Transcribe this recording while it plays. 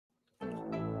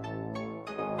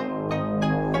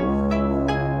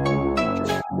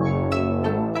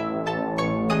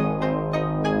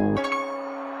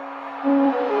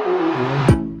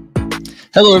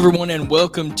Hello, everyone, and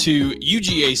welcome to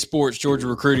UGASports, Georgia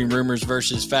Recruiting Rumors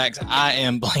versus Facts. I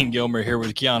am Blaine Gilmer here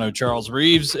with Keanu Charles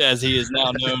Reeves, as he is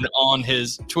now known on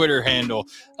his Twitter handle.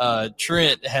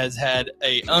 Trent has had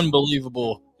an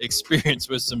unbelievable experience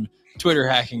with some Twitter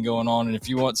hacking going on, and if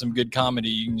you want some good comedy,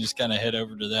 you can just kind of head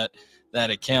over to that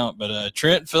account. But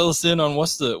Trent, fill us in on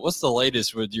what's the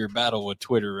latest with your battle with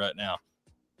Twitter right now.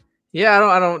 Yeah,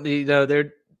 I don't. You know,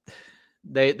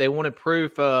 they wanted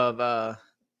proof of.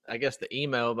 I guess the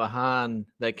email behind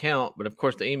the account, but of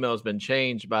course the email has been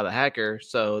changed by the hacker,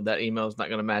 so that email is not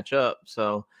going to match up.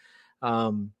 So,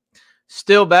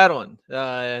 still battling.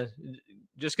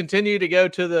 Just continue to go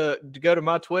to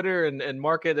my Twitter and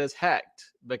mark it as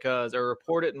hacked or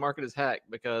report it and mark it as hacked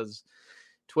because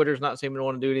Twitter's not seeming to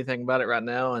want to do anything about it right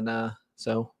now, and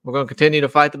so we're going to continue to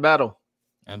fight the battle.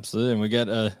 Absolutely, and we got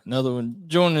another one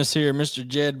joining us here, Mr.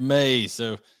 Jed May.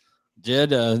 So,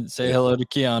 Jed, say hello to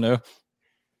Keanu.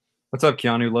 What's up,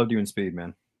 Keanu? Loved you in Speed,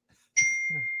 man.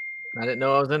 I didn't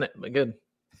know I was in it, but good.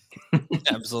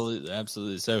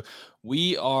 Absolutely. So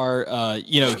we are,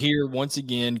 here once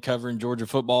again covering Georgia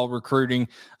football recruiting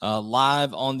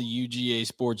live on the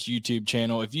UGASports YouTube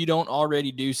channel. If you don't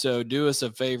already do so, do us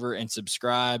a favor and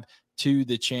subscribe to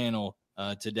the channel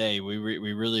today. We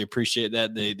really appreciate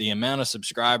that. The amount of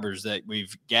subscribers that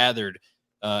we've gathered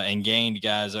and gained,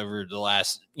 guys, over the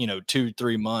last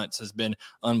 2-3 months has been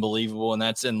unbelievable, and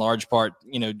that's in large part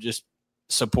just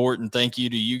support and thank you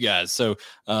to you guys. So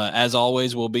as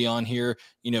always, we'll be on here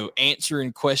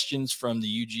answering questions from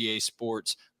the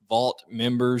UGASports Vault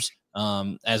members,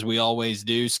 as we always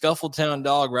do. Scuffletown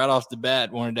Dog right off the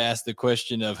bat wanted to ask the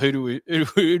question of who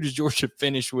does Georgia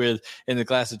finish with in the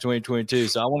class of 2022.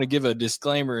 So I want to give a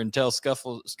disclaimer and tell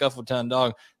Scuffletown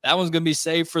Dog that one's going to be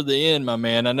saved for the end, my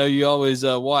man. I know you always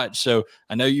watch, so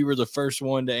I know you were the first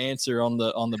one to answer on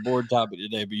the board topic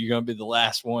today, but you're going to be the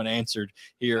last one answered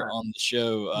here on the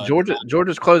show.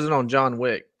 Georgia's closing on John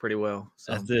Wick pretty well.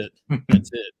 So. That's it. That's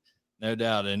it. No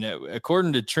doubt. And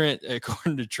according to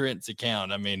Trent's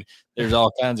account, I mean, there's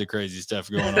all kinds of crazy stuff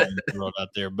going on in the world out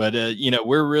there. But,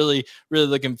 we're really, really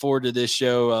looking forward to this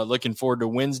show, looking forward to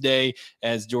Wednesday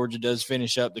as Georgia does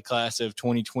finish up the class of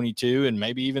 2022 and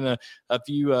maybe even a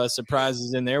few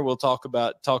surprises in there. We'll talk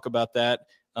about that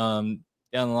down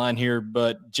the line here.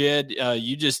 But, Jed,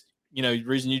 you just, the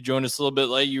reason you joined us a little bit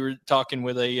late, you were talking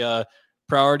with a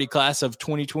priority class of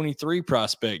 2023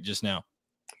 prospect just now.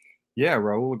 Yeah,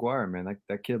 Raul Aguirre, man,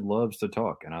 that kid loves to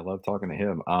talk, and I love talking to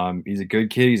him. He's a good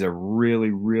kid. He's a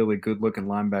really, really good-looking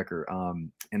linebacker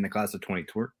in the class of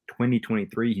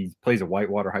 2023. He plays at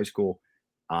Whitewater High School,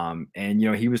 and,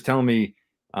 he was telling me,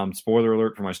 spoiler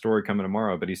alert for my story coming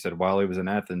tomorrow, but he said while he was in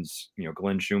Athens,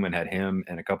 Glenn Schumann had him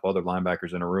and a couple other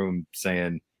linebackers in a room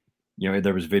saying,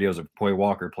 there was videos of Poy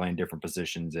Walker playing different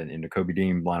positions and Nakobe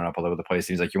Dean lining up all over the place.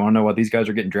 He's like, you want to know why these guys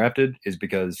are getting drafted? Is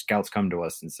because scouts come to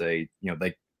us and say,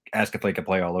 they ask if they could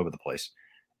play all over the place.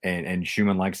 And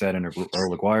Schumann likes that in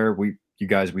Earl Aguirre.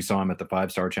 We saw him at the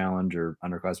 5-star challenge or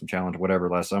underclassmen challenge, whatever,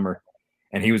 last summer.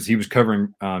 And he was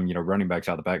covering, running backs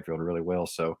out of the backfield really well.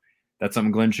 So that's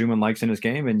something Glenn Schumann likes in his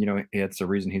game. And, it's the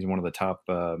reason he's one of the top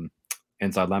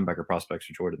inside linebacker prospects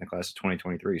for Georgia in the class of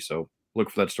 2023. So look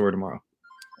for that story tomorrow.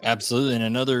 Absolutely. And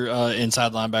another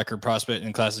inside linebacker prospect in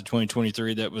the class of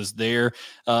 2023 that was there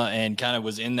and kind of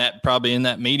was probably in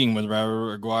that meeting with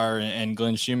Raul Aguirre and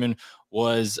Glenn Schumann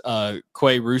was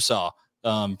Quay Rusaw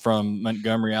from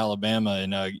Montgomery, Alabama.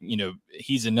 And,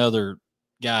 he's another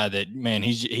guy that, man,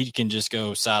 he can just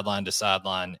go sideline to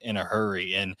sideline in a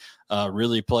hurry and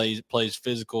really plays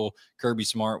physical. Kirby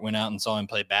Smart went out and saw him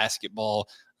play basketball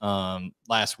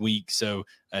last week. So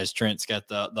as Trent's got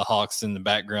the Hawks in the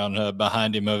background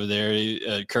behind him over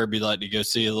there, Kirby like to go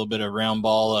see a little bit of round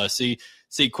ball, see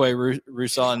Quay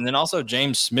Rusaw, and then also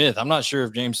James Smith. I'm not sure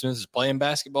if James Smith is playing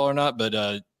basketball or not, but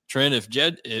Trent, if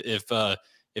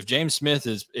James Smith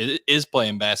is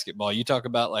playing basketball, you talk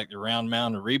about like the round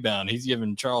mound or rebound. He's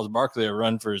giving Charles Barkley a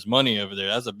run for his money over there.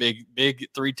 That's a big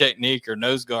 3 technique or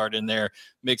nose guard in there,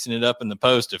 mixing it up in the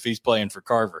post if he's playing for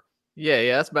Carver.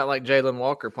 Yeah, that's about like Jalen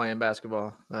Walker playing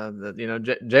basketball.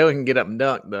 Jalen can get up and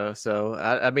dunk though, so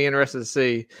I'd be interested to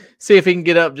see if he can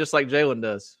get up just like Jalen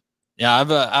does. Yeah,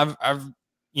 I've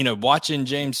watching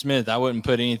James Smith, I wouldn't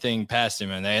put anything past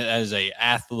him, and that is a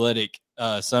athletic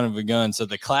son of a gun. So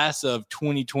the class of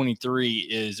 2023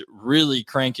 is really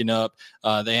cranking up.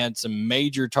 They had some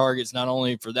major targets, not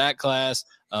only for that class.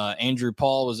 Andrew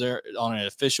Paul was there on an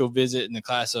official visit in the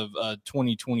class of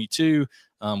 2022.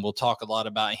 We'll talk a lot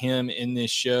about him in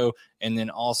this show. And then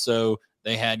also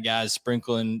they had guys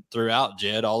sprinkling throughout,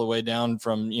 Jed, all the way down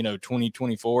from,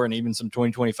 2024 and even some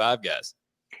 2025 guys.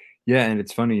 Yeah, and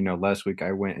it's funny, last week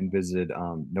I went and visited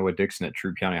Noah Dixon at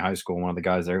Troup County High School. One of the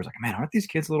guys there was like, "Man, aren't these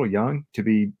kids a little young to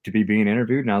be being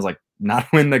interviewed?" And I was like, "Not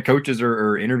when the coaches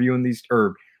are interviewing these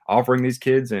or offering these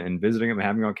kids and visiting them and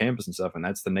having them on campus and stuff." And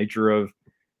that's the nature of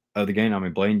the game. I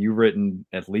mean, Blaine, you've written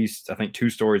at least I think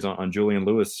 2 stories on Julian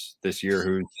Lewis this year,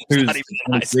 who's not even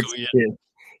in high school yet. Kid.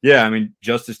 Yeah, I mean,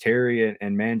 Justice Terry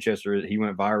and Manchester, he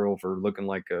went viral for looking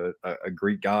like a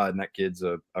Greek god, and that kid's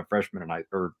a freshman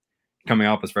or coming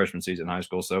off his freshman season in high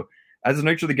school. So that's the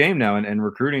nature of the game now. And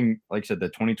recruiting, like I said, the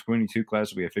 2022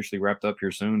 class will be officially wrapped up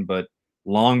here soon. But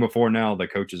long before now, the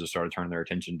coaches have started turning their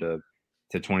attention to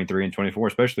 23 and 24,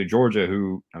 especially Georgia,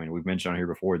 who, I mean, we've mentioned on here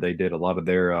before, they did a lot of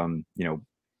their,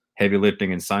 heavy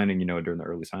lifting and signing, during the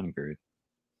early signing period.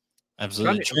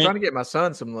 Absolutely. I'm trying to get my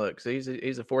son some looks. He's a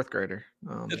 4th grader.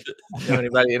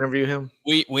 Anybody interview him?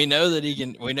 We know that he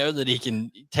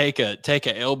can take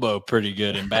a elbow pretty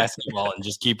good in basketball and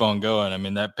just keep on going. I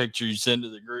mean, that picture you sent to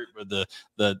the group with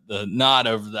the knot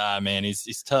over the eye, man,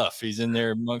 he's tough. He's in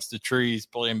there amongst the trees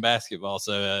playing basketball,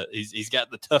 so he's got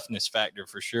the toughness factor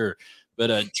for sure. But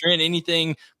Trent,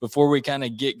 anything before we kind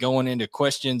of get going into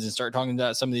questions and start talking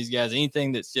about some of these guys?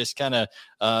 Anything that's just kind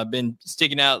of been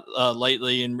sticking out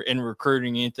lately in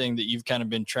recruiting? Anything that you've kind of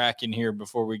been tracking here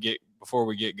before we get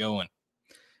going?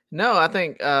 No, I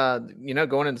think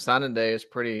going into signing day is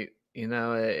pretty.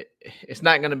 It's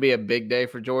not going to be a big day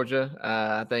for Georgia.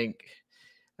 I think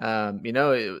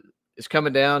it's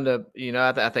coming down to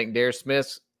I think Darius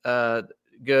Smith's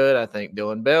good. I think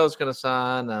Dylan Bell's going to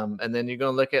sign, and then you're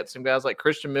going to look at some guys like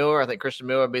Christian Miller. I think Christian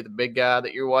Miller will be the big guy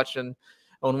that you're watching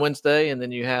on Wednesday, and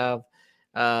then you have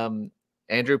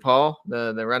Andrew Paul,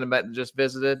 the running back that just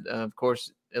visited. Of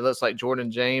course, it looks like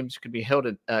Jordan James could be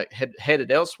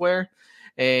headed elsewhere,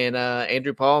 and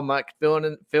Andrew Paul might fill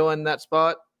in that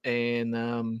spot.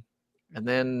 And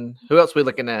then who else are we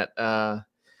looking at? The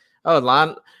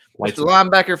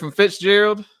linebacker from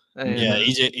Fitzgerald. And,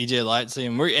 EJ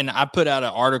Lightsey. And I put out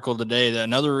an article today that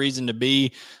another reason to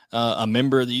be a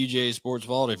member of the UGA Sports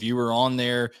Vault, if you were on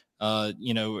there, of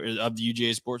the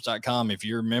UGAsports.com, if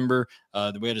you're a member,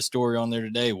 we had a story on there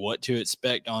today, what to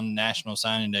expect on National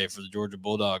Signing Day for the Georgia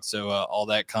Bulldogs. So all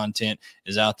that content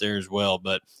is out there as well.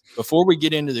 But before we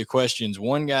get into the questions,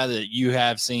 one guy that you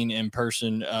have seen in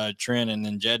person, Trent, and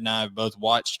then Jed and I have both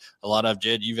watched a lot of.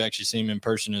 Jed, you've actually seen him in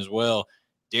person as well,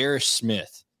 Darius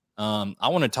Smith. I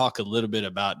want to talk a little bit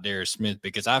about Darius Smith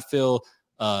because I feel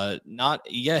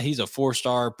he's a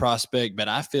 4-star prospect, but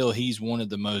I feel he's one of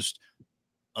the most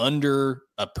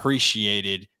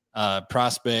underappreciated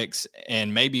prospects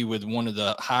and maybe with one of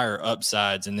the higher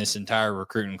upsides in this entire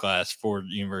recruiting class for the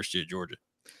University of Georgia.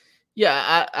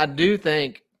 Yeah, I do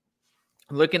think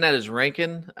looking at his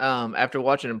ranking after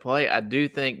watching him play, I do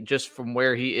think just from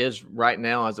where he is right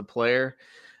now as a player,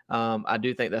 I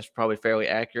do think that's probably fairly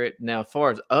accurate. Now, as far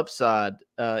as upside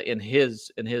in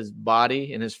his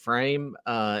body, in his frame,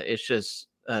 it's just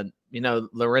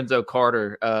Lorenzo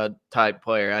Carter type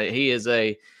player. He is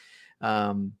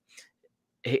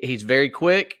he's very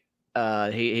quick.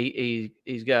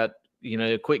 He's got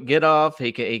a quick get off.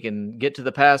 He can get to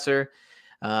the passer.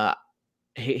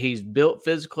 He's built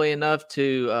physically enough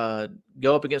to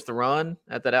go up against the run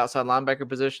at that outside linebacker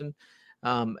position.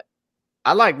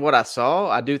 I like what I saw.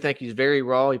 I do think he's very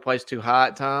raw. He plays too high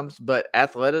at times, but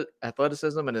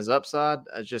athleticism and his upside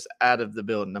is just out of the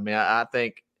building. I mean, I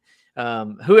think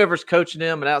whoever's coaching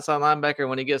him, an outside linebacker,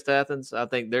 when he gets to Athens, I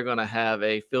think they're going to have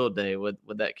a field day with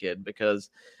that kid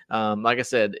because, like I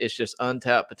said, it's just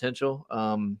untapped potential.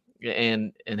 And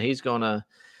he's going to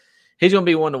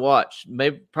be one to watch.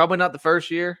 Probably not the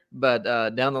first year, but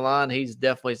down the line, he's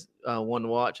definitely one to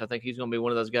watch. I think he's going to be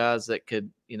one of those guys that could,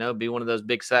 be one of those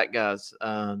big sack guys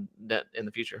that in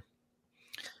the future.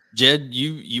 Jed,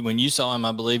 you when you saw him,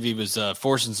 I believe he was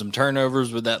forcing some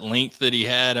turnovers with that length that he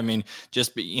had. I mean,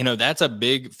 that's a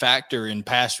big factor in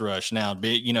pass rush now.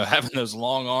 Having those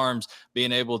long arms,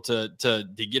 being able to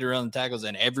get around the tackles,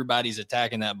 and everybody's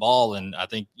attacking that ball. And I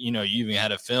think you even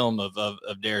had a film of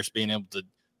Darius being able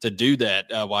to do that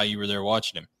while you were there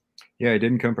watching him. Yeah, I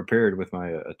didn't come prepared with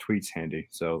my tweets handy,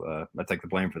 so I take the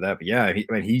blame for that. But yeah,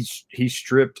 he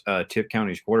stripped Tipp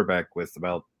County's quarterback with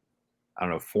about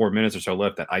 4 minutes or so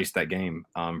left that iced that game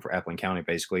for Appling County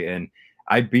basically. And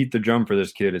I beat the drum for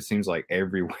this kid. It seems like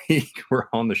every week we're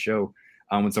on the show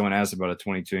when someone asks about a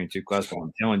 2022 class. But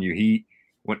I'm telling you,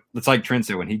 it's like Trent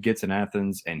said, when he gets in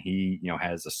Athens and he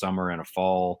has a summer and a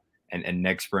fall and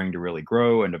next spring to really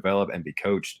grow and develop and be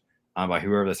coached by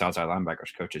whoever this outside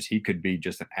linebackers coaches, he could be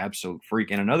just an absolute freak.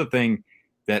 And another thing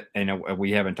that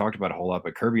we haven't talked about a whole lot,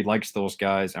 but Kirby likes those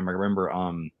guys. I remember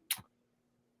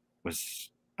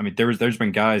I mean, there's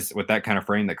been guys with that kind of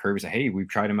frame that Kirby said, hey, we've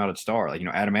tried him out at star. Like,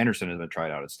 Adam Anderson has been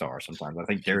tried out at star sometimes. I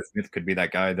think Darius Smith could be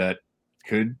that guy that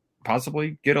could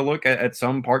possibly get a look at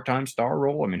some part-time star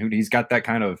role. I mean, he's got that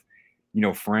kind of,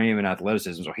 frame and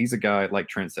athleticism. So he's a guy, like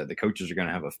Trent said, the coaches are going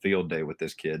to have a field day with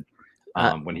this kid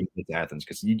when he gets to Athens,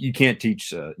 because you can't teach,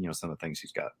 some of the things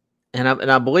he's got. And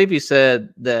I believe he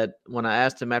said that when I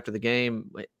asked him after the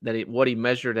game that what he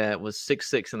measured at was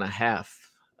 6'6.5".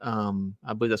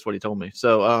 I believe that's what he told me.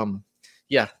 So,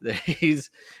 yeah, he's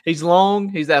long,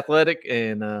 he's athletic,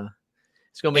 and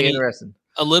it's going to be interesting.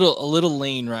 A little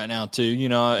lean right now too,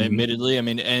 admittedly. I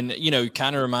mean, and,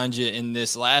 kind of reminds you in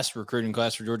this last recruiting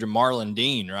class for Georgia, Marlon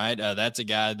Dean, right? That's a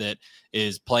guy that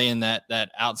is playing that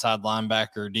outside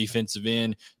linebacker, defensive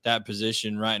end, that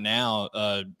position right now.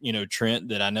 Trent,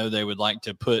 that I know they would like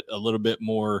to put a little bit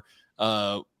more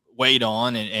weight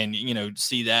on and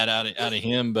see that out of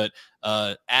him. But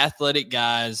athletic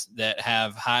guys that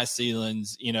have high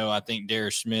ceilings, I think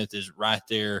Darius Smith is right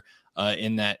there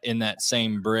in that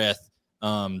same breath.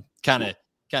 Kind of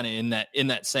in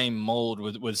that same mold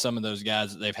with some of those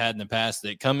guys that they've had in the past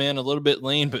that come in a little bit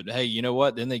lean, but hey, you know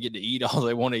what? Then they get to eat all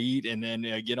they want to eat, and then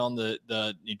get on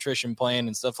the nutrition plan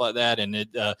and stuff like that. And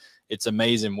it's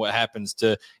amazing what happens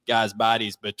to guys'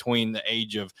 bodies between the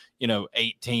age of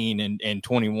 18 and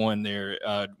 21 there.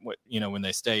 When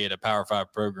they stay at a Power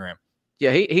 5 program.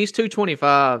 Yeah, he's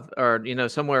 225 or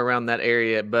somewhere around that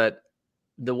area, but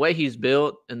the way he's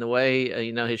built and the way,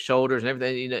 his shoulders and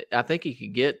everything, I think he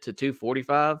could get to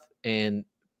 245 and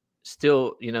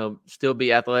still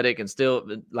be athletic and still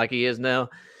like he is now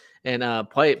and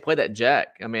play that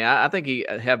jack. I mean, I think he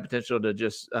have potential to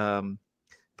just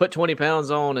put 20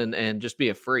 pounds on and just be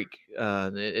a freak.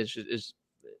 It'll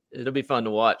be fun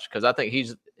to watch because I think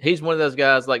he's one of those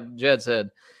guys, like Jed said,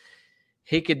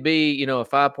 he could be, a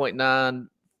 5.9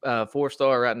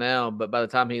 4-star right now, but by the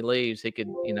time he leaves, he could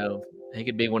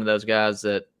be one of those guys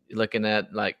that you're looking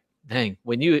at like, dang,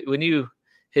 we knew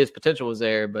his potential was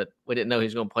there, but we didn't know he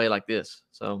was going to play like this.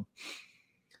 So,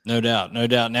 no doubt.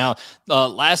 Now,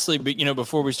 lastly, but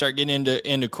before we start getting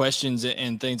into questions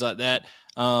and things like that,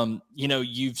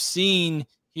 you've seen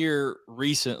here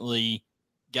recently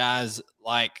guys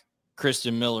like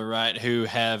Kristen Miller, right, who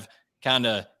have kind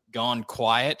of gone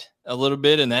quiet a little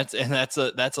bit, and that's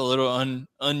a little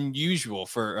unusual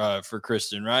for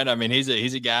Kristen, right? I mean, he's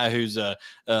a guy who's a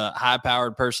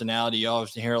high-powered personality. You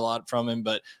always hear a lot from him,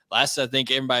 but last I think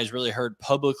everybody's really heard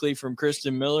publicly from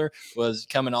Kristen Miller was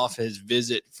coming off his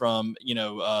visit from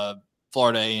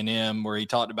Florida A&M, where he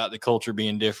talked about the culture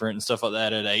being different and stuff like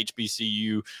that at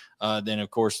HBCU. Then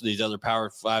of course these other Power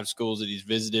 5 schools that he's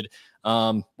visited.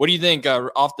 What do you think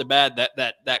off the bat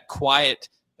that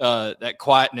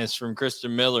quietness from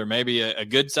Kristen Miller, maybe a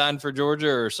good sign for Georgia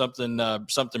or something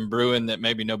brewing that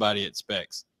maybe nobody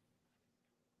expects?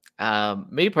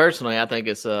 Me personally, I think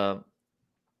it's I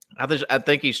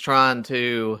think he's trying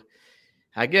to,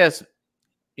 I guess,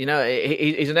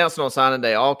 he's announcing on signing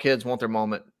day, all kids want their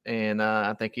moment. And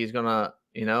I think he's going to,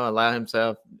 allow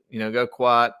himself, go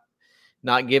quiet,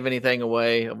 not give anything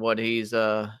away of what he's,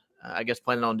 I guess,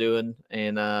 planning on doing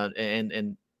and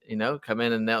come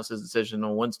in and announce his decision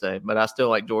on Wednesday. But I still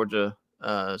like Georgia's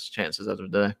chances as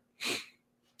of today.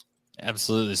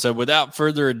 Absolutely. So without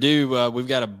further ado, we've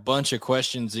got a bunch of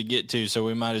questions to get to, so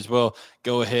we might as well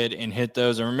go ahead and hit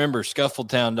those. And remember,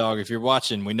 Scuffletown Dog, if you're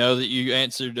watching, we know that you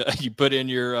answered, you put in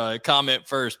your comment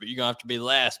first, but you're going to have to be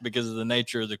last because of the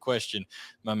nature of the question,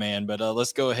 my man. But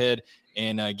let's go ahead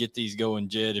and get these going,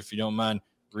 Jed, if you don't mind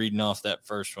reading off that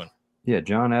first one. Yeah,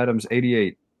 John Adams,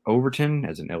 88, Overton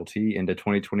as an LT into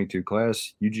 2022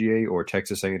 class, UGA or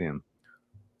Texas A&M?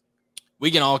 We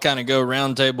can all kind of go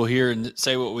round table here and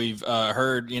say what we've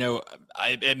heard.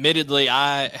 Admittedly,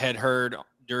 I had heard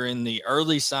during the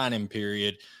early signing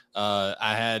period,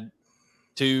 I had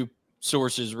two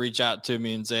sources reach out to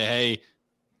me and say, hey,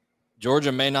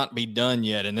 Georgia may not be done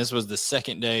yet. And this was the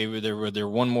second day where there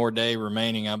one more day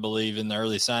remaining, I believe, in the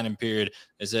early signing period.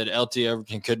 They said LT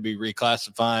Overton could be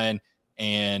reclassifying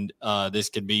and this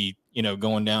could be,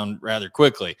 going down rather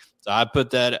quickly. So I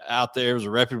put that out there. It was a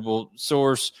reputable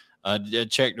source.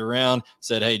 Checked around,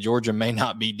 said, hey, Georgia may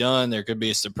not be done. There could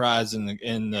be a surprise in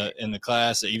the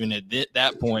class. Even at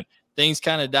that point, things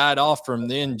kind of died off from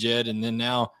then, Jed, and then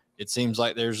now it seems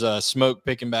like there's smoke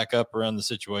picking back up around the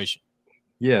situation.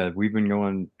 Yeah, we've been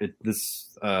going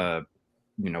this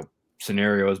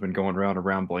scenario has been going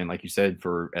around Blaine, like you said,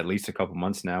 for at least a couple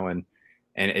months now, and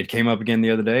it came up again the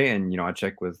other day. And I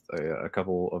checked with a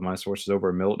couple of my sources over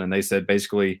at Milton, and they said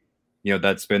basically,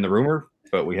 that's been the rumor,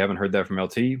 but we haven't heard that from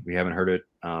LT. We haven't heard it.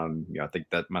 I think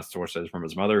that my source says from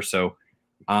his mother. So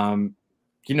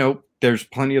there's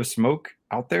plenty of smoke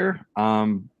out there.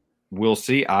 We'll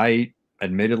see.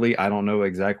 Admittedly, I don't know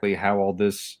exactly how all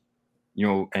this,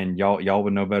 and y'all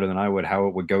would know better than I would, how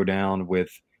it would go down with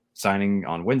signing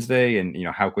on Wednesday and,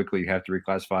 how quickly you have to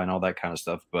reclassify and all that kind of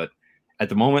stuff. But at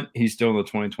the moment, he's still in the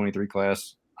 2023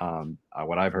 class.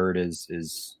 What I've heard is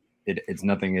it's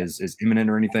nothing is imminent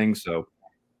or anything. So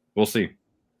we'll see.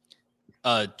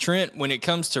 Trent, when it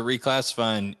comes to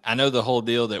reclassifying, I know the whole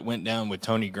deal that went down with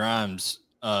Tony Grimes.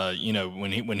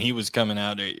 When he was coming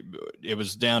out, it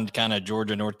was down to kind of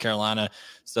Georgia, North Carolina,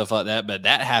 stuff like that. But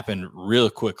that happened real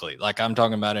quickly. Like I'm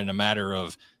talking about in a matter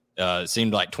of, it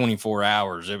seemed like 24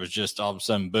 hours. It was just all of a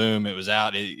sudden, boom, it was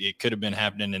out. It could have been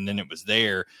happening, and then it was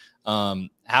there.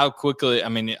 How quickly? I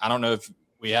mean, I don't know if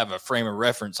we have a frame of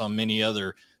reference on many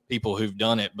other people who've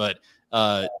done it, but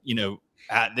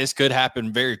this could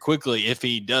happen very quickly if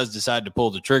he does decide to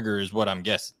pull the trigger, is what I'm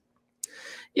guessing.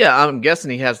 Yeah, I'm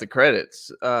guessing he has the credits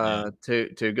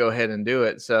to go ahead and do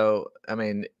it. So, I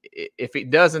mean, if he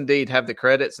does indeed have the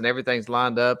credits and everything's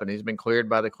lined up and he's been cleared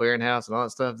by the clearinghouse and all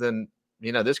that stuff, then,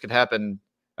 this could happen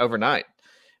overnight.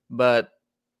 But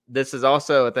this is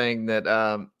also a thing that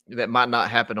that might not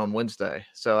happen on Wednesday.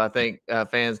 So I think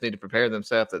fans need to prepare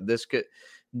themselves that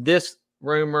this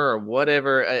rumor or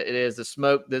whatever it is, the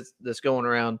smoke that's going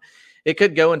around, it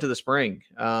could go into the spring.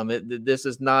 This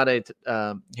is not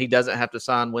he doesn't have to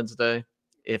sign Wednesday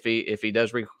if he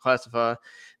does reclassify.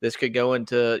 This could go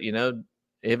into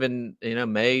even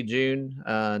May, June,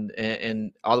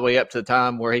 and all the way up to the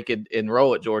time where he could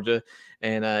enroll at Georgia,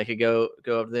 and he could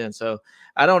go up then. So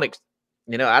I don't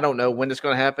know when it's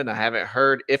going to happen. I haven't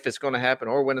heard if it's going to happen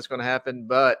or when it's going to happen,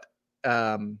 but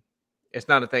it's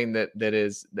not a thing that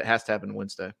has to happen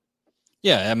Wednesday.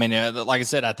 Yeah, I mean, like I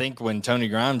said, I think when Tony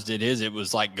Grimes did his, it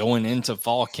was like going into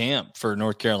fall camp for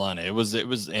North Carolina. It was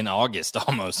in August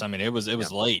almost. I mean, it was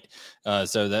late,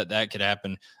 so that could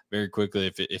happen very quickly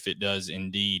if it does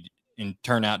indeed and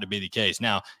turn out to be the case.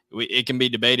 Now, it can be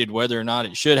debated whether or not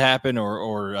it should happen,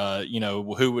 or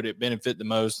who would it benefit the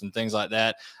most and things like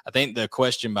that. I think the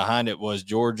question behind it was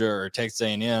Georgia or Texas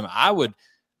A&M. I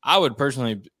would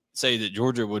personally say that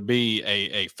Georgia would be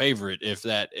a favorite if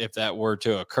that were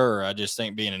to occur. I just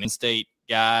think being an in-state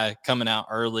guy coming out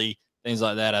early, things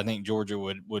like that, I think Georgia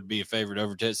would be a favorite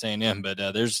over Texas A&M. But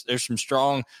there's some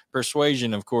strong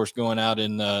persuasion, of course, going out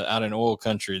in oil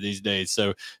country these days.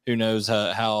 So who knows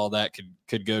how all that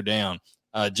could go down.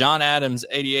 John Adams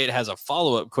 88 has a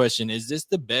follow-up question. Is this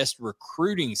the best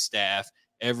recruiting staff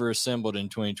ever assembled in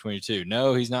 2022?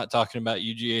 No, he's not talking about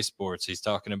UGASports. He's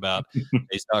talking about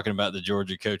the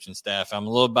Georgia coaching staff. I'm a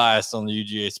little biased on the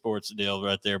UGASports deal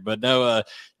right there, but no,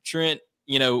 Trent,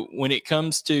 when it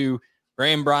comes to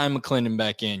bringing Brian McClendon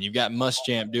back in, you've got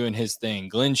Muschamp doing his thing,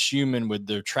 Glenn Schumann with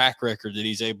the track record that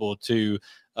he's able to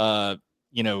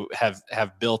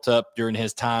have built up during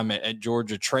his time at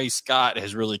Georgia. Trey Scott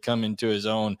has really come into his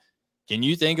own. Can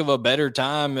you think of a better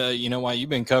time, while you've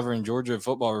been covering Georgia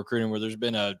football recruiting, where there's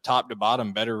been a top to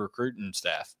bottom better recruiting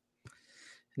staff?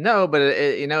 No, but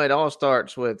it all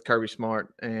starts with Kirby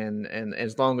Smart, and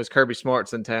as long as Kirby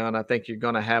Smart's in town, I think you're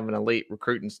going to have an elite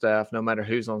recruiting staff, no matter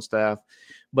who's on staff.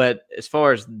 But as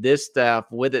far as this staff,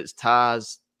 with its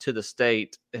ties to the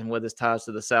state and with its ties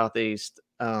to the Southeast,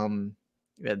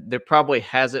 there probably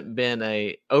hasn't been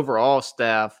a overall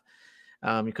staff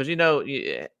because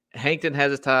Hankton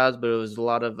has his ties, but it was a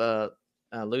lot of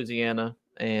Louisiana,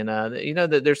 and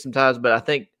that there's some ties. But I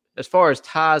think as far as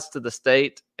ties to the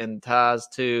state and ties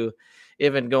to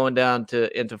even going down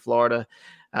into Florida,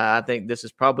 I think this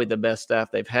is probably the best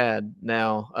staff they've had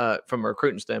now from a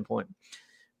recruiting standpoint.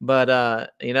 But a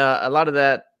lot of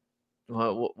that,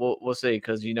 we'll see,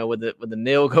 because with the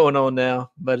NIL going on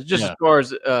now. But just as far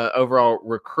as overall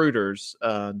recruiters,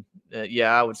 I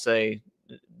would say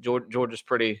Georgia's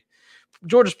pretty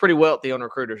wealthy on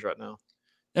recruiters right now.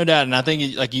 No doubt. And I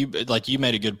think like you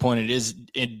made a good point. It is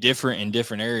different in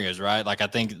different areas, right? Like I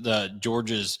think the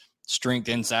Georgia's strength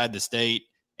inside the state,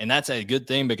 and that's a good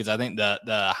thing, because I think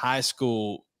the high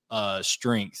school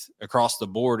strength across the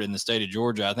board in the state of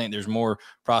Georgia, I think there's more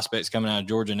prospects coming out of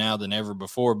Georgia now than ever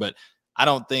before, but I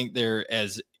don't think they're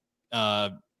as,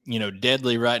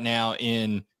 deadly right now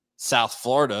in South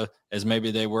Florida as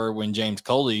maybe they were when James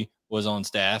Coley was on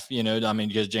staff,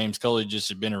 because James Coley just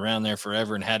had been around there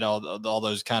forever and had all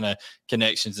those kind of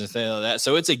connections and things like that.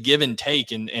 So it's a give and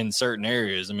take in certain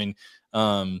areas. I mean,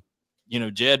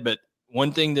 Jed, but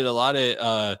one thing that a lot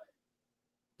of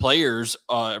players,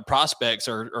 prospects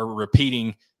are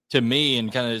repeating to me,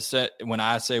 and kind of when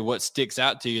I say what sticks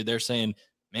out to you, they're saying,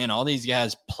 man, all these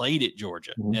guys played at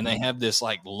Georgia, and they have this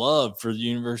like love for the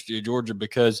University of Georgia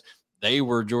because they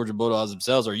were Georgia Bulldogs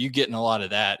themselves. Are you getting a lot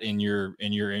of that in your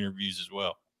interviews as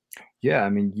well? Yeah, I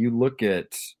mean, you look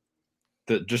at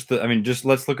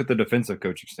let's look at the defensive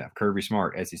coaching staff. Kirby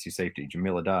Smart, SEC safety.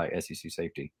 Jamil Adai, SEC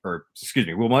safety. Or, excuse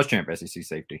me, Will Muschamp, SEC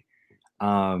safety.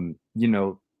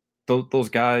 Those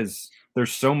guys,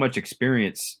 there's so much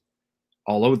experience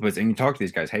all over the place. And you talk to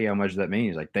these guys, hey, how much does that mean?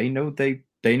 It's like they know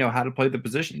how to play the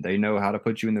position. They know how to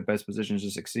put you in the best positions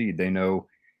to succeed. They know,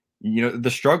 the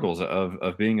struggles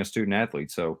of being a student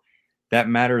athlete. So that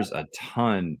matters a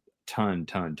ton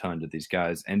to these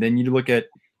guys. And then you look at,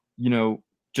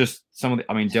 just some of the,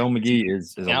 Dell McGee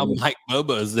is now Mike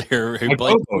Bobo is there. Who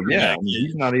Bobo, yeah.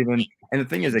 He's not even, and the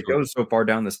thing is, it goes so far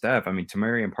down the staff.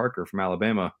 Tamarian Parker from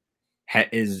Alabama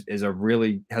has a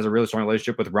really strong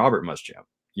relationship with Robert Muschamp,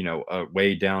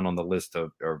 way down on the list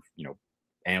of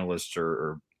analysts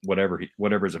or whatever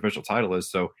his official title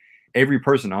is. So every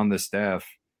person on this staff,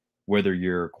 whether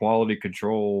you're quality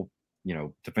control,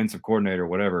 defensive coordinator,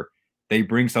 whatever, they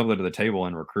bring something to the table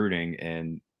in recruiting,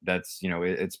 and that's,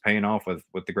 it's paying off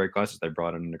with the great classes they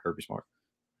brought in to Kirby Smart.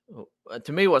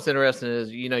 To me, what's interesting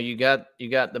is, you got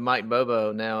the Mike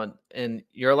Bobo now, and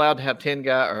you're allowed to have 10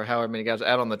 guys or however many guys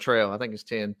out on the trail. I think it's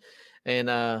 10.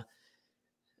 And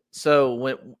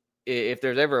so if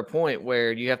there's ever a point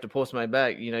where you have to pull somebody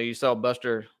back, you saw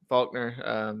Buster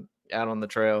Faulkner out on the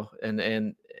trail,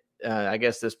 and I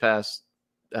guess this past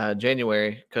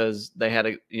January, because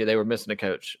they were missing a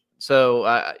coach.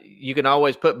 So you can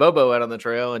always put Bobo out on the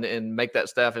trail and make that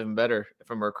staff even better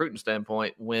from a recruiting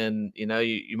standpoint when,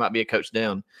 you might be a coach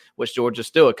down, which Georgia's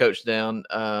still a coach down,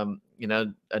 a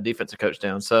defensive coach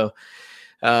down. So,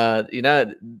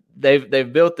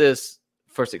 they've built this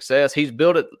for success. He's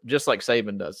built it just like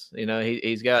Saban does.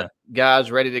 He's got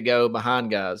guys ready to go behind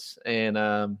guys. And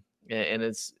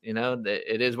it's,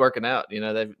 it is working out.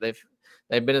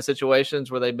 They've been in situations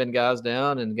where they've been guys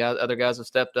down, and other guys have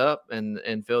stepped up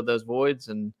and filled those voids,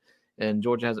 and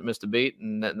Georgia hasn't missed a beat,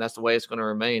 and that's the way it's going to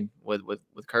remain with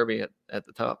Kirby at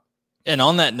the top. And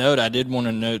on that note, I did want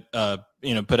to note,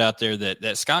 put out there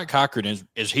that Scott Cochran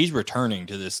is he's returning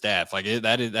to this staff. Like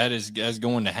that is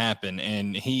going to happen,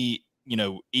 and he,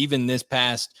 even this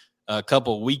past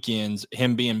couple of weekends,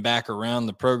 him being back around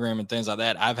the program and things like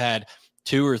that, I've had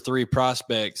 2 or 3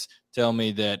 prospects tell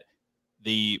me that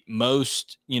the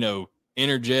most,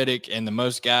 energetic and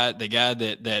the guy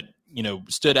that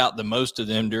stood out the most to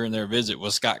them during their visit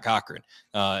was Scott Cochran.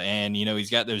 And,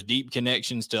 he's got those deep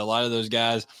connections to a lot of those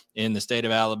guys in the state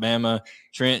of Alabama.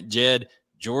 Trent, Jed,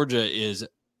 Georgia is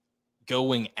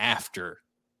going after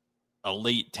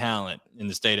elite talent in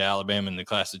the state of Alabama in the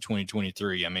class of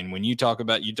 2023. When you talk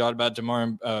about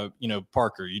Tamarian,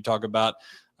 Parker, you talk about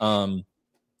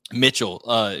Mitchell,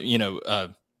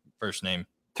 first name,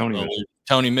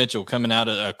 Tony Mitchell coming out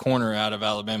of a corner out of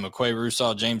Alabama, Quay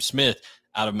Russaw, James Smith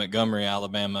out of Montgomery,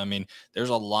 Alabama. There's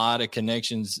a lot of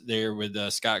connections there with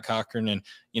Scott Cochran. And,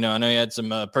 I know he had some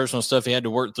personal stuff he had to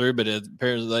work through, but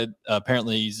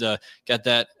apparently he's got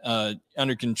that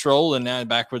under control and now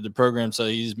back with the program. So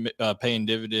he's paying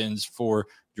dividends for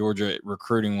Georgia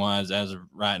recruiting wise as of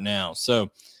right now.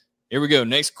 So here we go.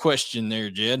 Next question there,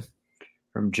 Jed.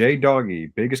 From Jay Doggy,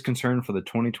 biggest concern for the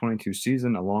 2022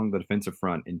 season along the defensive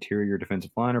front, interior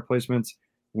defensive line replacements,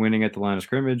 winning at the line of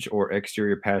scrimmage, or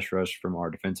exterior pass rush from our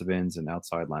defensive ends and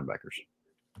outside linebackers?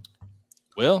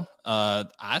 Well,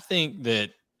 I think that,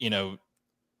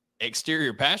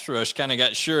 exterior pass rush kind of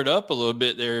got shored up a little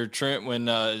bit there, Trent, when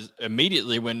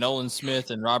immediately when Nolan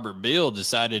Smith and Robert Beal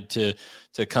decided to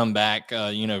come back.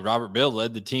 Robert Beal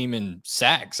led the team in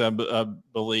sacks, I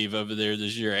believe, over there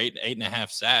this year, 8.5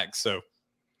 sacks. So,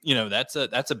 that's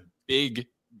a big,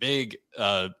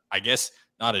 I guess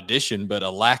not addition, but a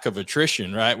lack of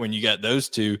attrition, right? When you got those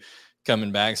two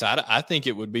coming back. So I think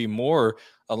it would be more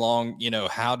along,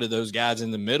 how do those guys in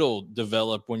the middle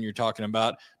develop when you're talking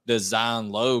about does Zion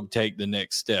Logue take the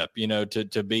next step,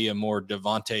 to be a more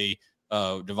Devontae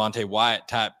Wyatt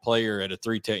type player at a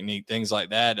 3 technique, things like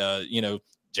that.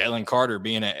 Jalen Carter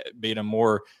being a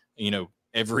more,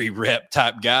 every rep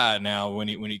type guy now when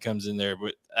he comes in there,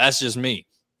 but that's just me.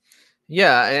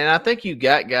 Yeah, and I think you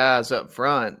got guys up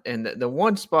front, and the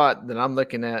one spot that I'm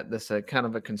looking at that's a kind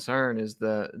of a concern is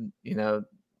the,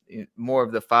 more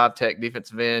of the 5-tech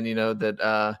defensive end,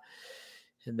 that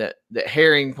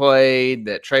Herring played,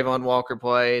 that Trayvon Walker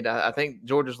played. I think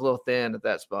Georgia's a little thin at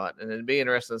that spot, and it'd be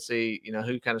interesting to see,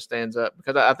 who kind of stands up,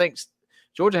 because I think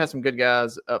Georgia has some good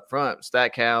guys up front: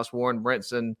 Stackhouse, Warren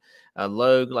Brinson,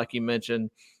 Logue, like you mentioned,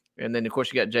 and then of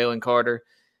course you got Jalen Carter,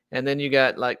 and then you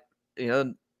got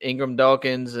Ingram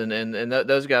Dawkins and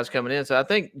those guys coming in. So I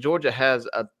think Georgia has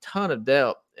a ton of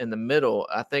depth in the middle.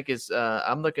 I think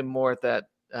I'm looking more at that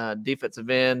defensive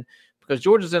end because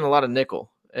Georgia's in a lot of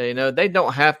nickel. They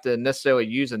don't have to necessarily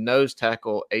use a nose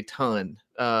tackle a ton,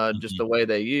 just the way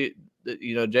they use.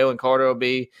 Jalen Carter will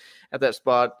be at that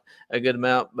spot a good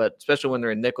amount, but especially when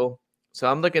they're in nickel. So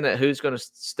I'm looking at who's going to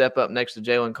step up next to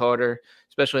Jalen Carter,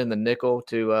 especially in the nickel,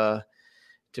 to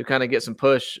kind of get some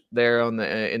push there on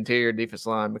the interior defense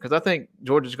line, because I think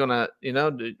Georgia's going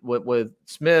to, with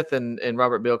Smith and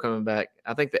Robert Beal coming back,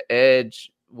 I think the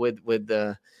edge with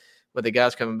the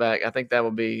guys coming back, I think that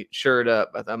will be shored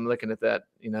up. I'm looking at that,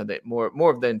 more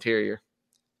of the interior.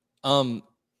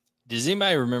 Does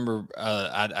anybody remember?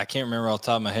 I can't remember off the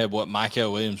top of my head what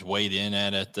Michael Williams weighed in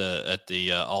at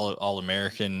the All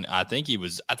American. I think he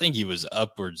was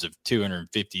upwards of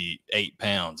 258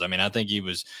 pounds. I mean, I think he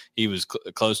was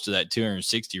close to that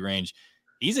 260 range.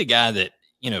 He's a guy that,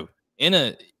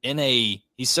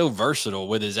 he's so versatile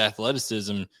with his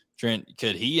athleticism. Trent,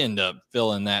 could he end up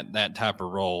filling that type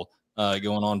of role,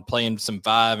 going on, playing some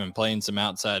 5 and playing some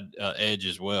outside edge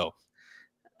as well?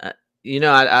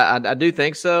 I do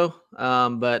think so,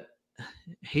 but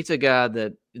he's a guy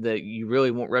that you really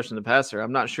want rushing the passer.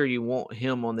 I'm not sure you want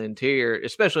him on the interior,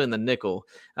 especially in the nickel.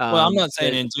 Well, I'm not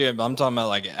saying interior, but I'm talking about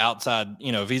like outside.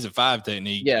 If he's a 5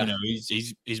 technique,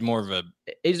 he's more of a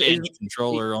edge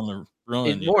controller on the run.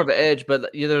 He's more of an edge, but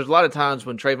there's a lot of times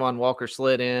when Trayvon Walker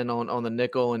slid in on the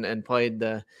nickel and played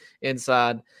the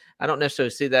inside. I don't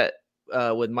necessarily see that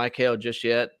with Michael just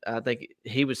yet. I think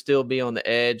he would still be on the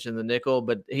edge in the nickel,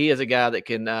 but he is a guy that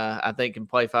can, I think, can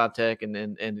play 5 tech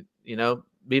and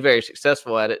be very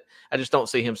successful at it. I just don't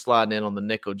see him sliding in on the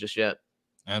nickel just yet.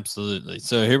 Absolutely.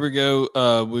 So here we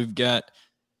go. We've got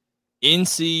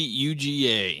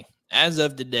NCUGA. As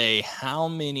of today, how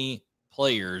many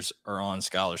players are on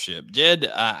scholarship? Jed,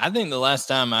 I think the last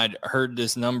time I'd heard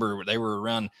this number, they were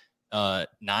around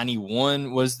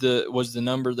 91 was the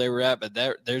number they were at, but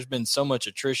there's been so much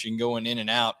attrition going in and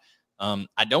out.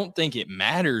 I don't think it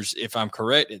matters if I'm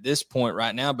correct at this point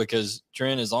right now, because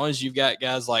Trent, as long as you've got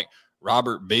guys like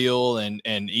Robert Beal and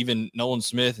even Nolan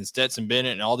Smith and Stetson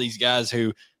Bennett and all these guys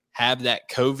who have that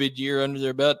COVID year under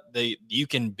their belt, you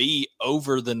can be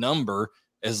over the number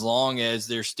as long as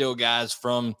there's still guys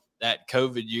from that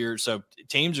COVID year. So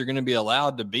teams are going to be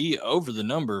allowed to be over the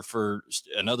number for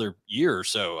another year or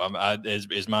so,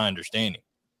 is my understanding.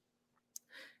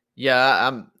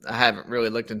 Yeah, I haven't really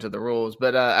looked into the rules,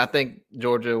 but I think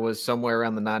Georgia was somewhere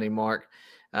around the 90 mark.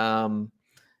 And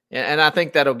I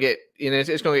think that'll get,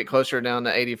 it's going to get closer down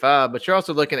to 85, but you're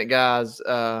also looking at guys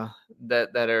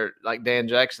that are like Dan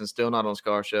Jackson, still not on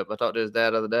scholarship. I talked to his dad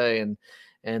the other day,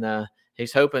 and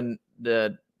he's hoping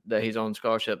that he's on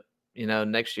scholarship,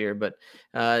 next year, but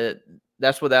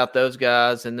that's without those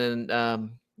guys. And then,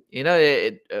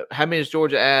 how many does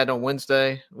Georgia add on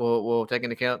Wednesday? We'll take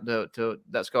into account to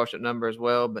that scholarship number as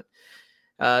well. But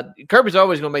Kirby's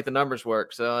always going to make the numbers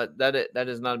work, so that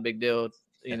is not a big deal,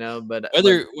 But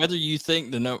whether you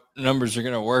think the numbers are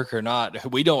going to work or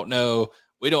not, we don't know.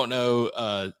 We don't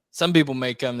know. Some people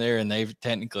may come there and they've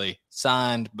technically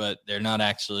signed, but they're not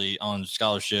actually on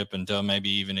scholarship until maybe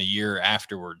even a year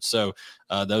afterwards. So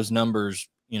those numbers,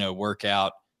 work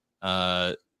out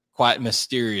quite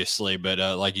mysteriously. But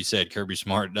like you said, Kirby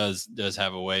Smart does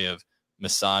have a way of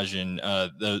massaging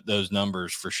those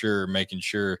numbers for sure, making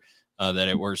sure that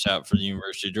it works out for the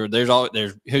University of Georgia.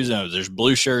 There's who knows? There's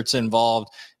blue shirts involved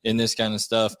in this kind of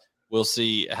stuff. We'll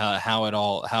see how it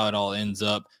all ends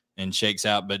up and shakes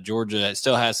out, but Georgia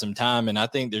still has some time, and I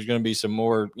think there's going to be some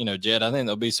more. Jed, I think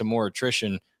there'll be some more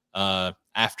attrition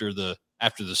after the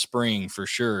spring for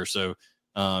sure. So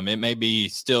it may be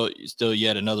still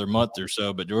yet another month or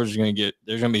so, but Georgia's going to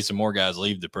there's going to be some more guys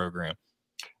leave the program.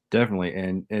 Definitely,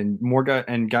 and more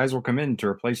guys will come in to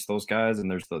replace those guys,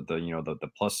 and there's the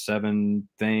 +7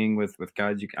 thing with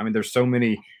guys. There's so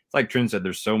many. It's like Trent said,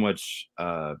 there's so much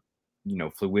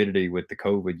fluidity with the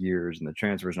COVID years and the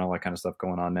transfers and all that kind of stuff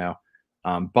going on now.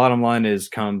 Bottom line is,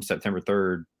 come September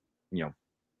 3rd,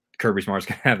 Kirby Smart's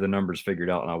gonna have the numbers figured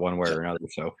out in one way or another.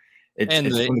 So it's going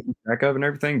to keep track of and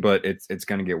everything, but it's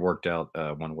going to get worked out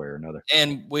one way or another.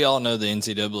 And we all know the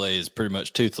NCAA is pretty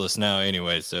much toothless now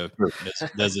anyway, so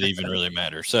does it even really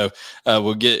matter? So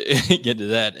we'll get to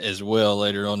that as well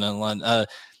later on down the line.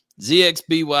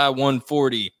 ZXBY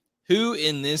 140. Who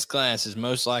in this class is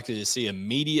most likely to see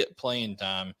immediate playing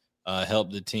time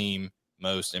help the team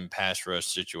most in pass rush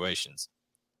situations?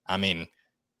 In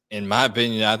my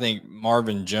opinion, I think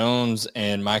Marvin Jones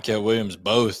and Michael Williams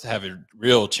both have a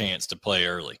real chance to play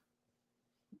early.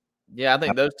 Yeah, I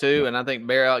think those two, and I think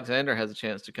Bear Alexander has a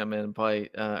chance to come in and play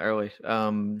early.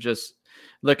 Just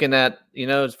looking at,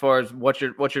 as far as what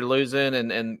you're losing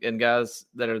and guys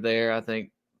that are there, I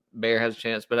think Bear has a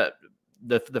chance. But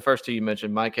the first two you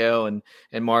mentioned, Michael and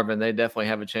Marvin, they definitely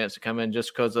have a chance to come in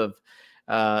just because of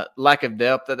lack of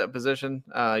depth at that position.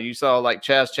 You saw like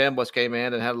Chaz Chambliss came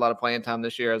in and had a lot of playing time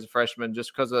this year as a freshman,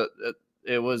 just because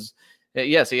it was.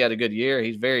 Yes, he had a good year.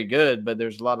 He's very good, but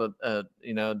there's a lot of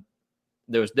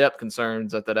there was depth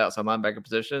concerns at that outside linebacker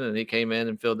position, and he came in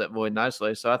and filled that void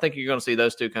nicely. So I think you're going to see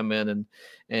those two come in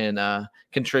and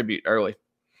contribute early.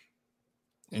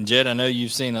 And Jed, I know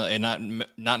you've seen, and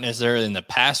not necessarily in the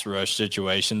pass rush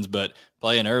situations, but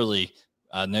playing early.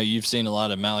 I know you've seen a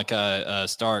lot of Malachi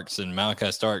Starks, and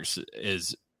Malachi Starks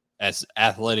is as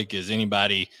athletic as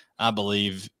anybody, I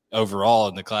believe, overall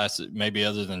in the class, maybe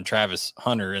other than Travis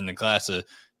Hunter in the class of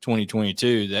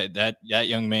 2022. That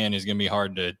young man is going to be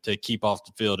hard to keep off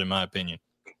the field, in my opinion.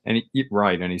 And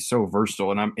and he's so versatile.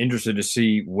 And I'm interested to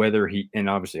see whether and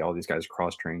obviously all these guys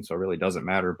cross train, so it really doesn't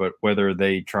matter, but whether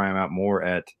they try him out more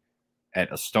at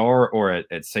a star or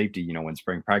at safety, when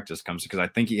spring practice comes, because I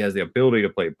think he has the ability to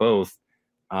play both.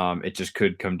 It just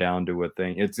could come down to a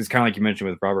thing. It's kind of like you mentioned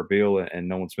with Robert Beal and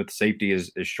Nolan Smith. The safety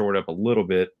is short up a little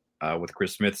bit with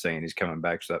Chris Smith saying he's coming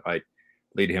back, so that might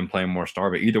lead to him playing more star.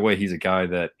 But either way, he's a guy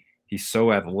that he's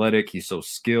so athletic, he's so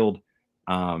skilled,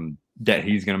 that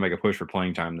he's going to make a push for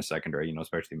playing time in the secondary,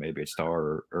 especially maybe at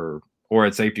star or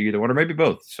at safety, either one, or maybe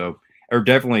both. So, or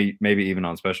definitely maybe even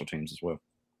on special teams as well.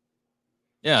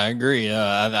 Yeah, I agree.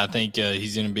 I think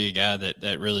he's going to be a guy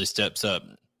that really steps up.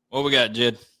 What we got,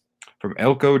 Jed? From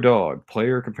Elko Dog,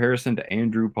 player comparison to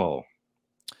Andrew Paul.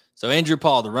 So Andrew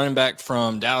Paul, the running back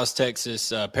from Dallas,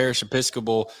 Texas, Parish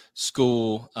Episcopal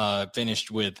School,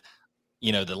 finished with,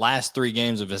 the last 3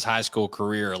 games of his high school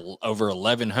career, over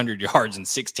 1,100 yards and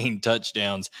 16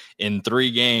 touchdowns in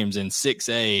 3 games in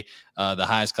 6A, the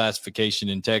highest classification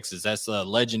in Texas. That's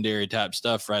legendary type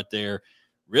stuff right there.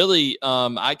 Really,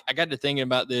 I got to thinking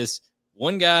about this.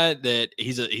 One guy that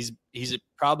he's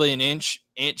probably an inch,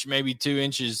 maybe 2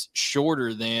 inches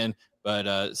shorter than,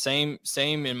 but same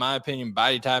in my opinion,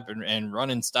 body type and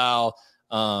running style,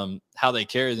 how they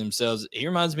carry themselves. He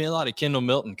reminds me a lot of Kendall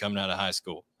Milton coming out of high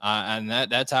school. And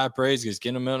that's high praise because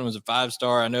Kendall Milton was a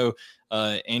 5-star. I know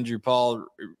Andrew Paul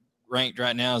ranked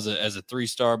right now as a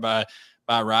 3-star by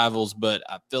Rivals, but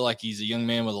I feel like he's a young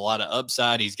man with a lot of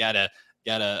upside. He's got a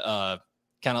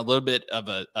kind of a little bit of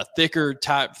a thicker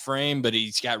type frame, but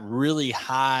he's got really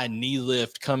high knee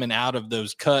lift coming out of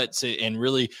those cuts. And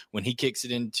really, when he kicks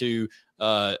it into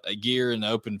a gear in the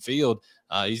open field,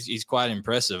 he's quite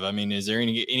impressive. I mean, is there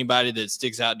anybody that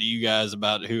sticks out to you guys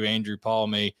about who Andrew Paul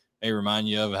may remind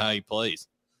you of how he plays?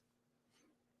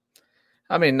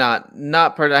 I mean, not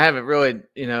I haven't really,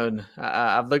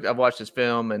 I've watched his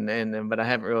film but I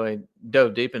haven't really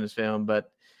dove deep in his film,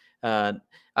 but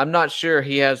I'm not sure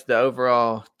he has the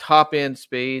overall top end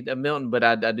speed of Milton, but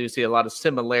I do see a lot of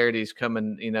similarities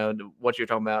coming, to what you're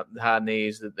talking about, the high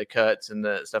knees, the cuts and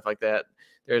the stuff like that.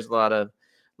 There's a lot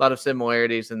of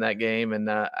similarities in that game. And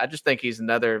I just think he's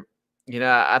another,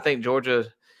 I think Georgia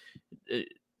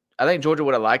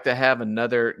would have liked to have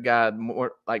another guy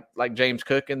more like James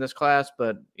Cook in this class,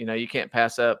 but you can't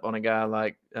pass up on a guy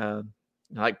like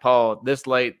Paul this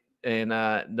late, and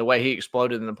the way he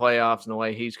exploded in the playoffs and the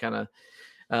way he's kind of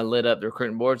lit up the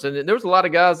recruiting boards. And there was a lot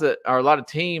of guys a lot of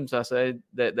teams, I say,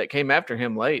 that came after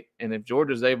him late. And if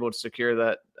Georgia's able to secure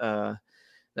that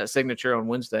signature on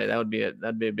Wednesday, that'd be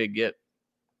a big get.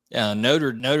 Yeah,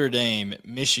 Notre Dame,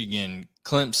 Michigan,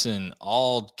 Clemson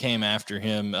all came after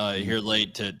him here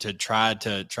late to try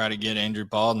to get Andrew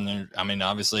Paul. And then, I mean,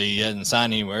 obviously he hasn't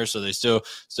signed anywhere, so they still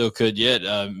could yet.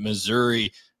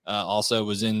 Missouri also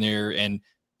was in there, and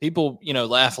people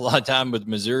laugh a lot of time with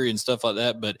Missouri and stuff like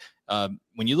that, but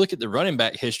when you look at the running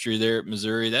back history there at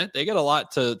Missouri, that they got a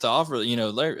lot to offer.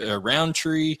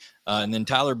 Roundtree and then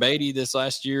Tyler Beatty this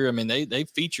last year. I mean, they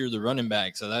feature the running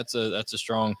back, so that's a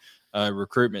strong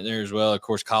recruitment there as well. Of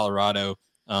course, Colorado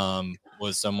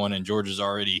was someone, and Georgia's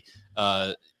already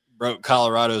broke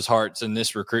Colorado's hearts in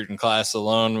this recruiting class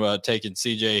alone, taking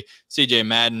CJ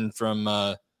Madden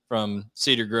from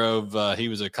Cedar Grove. He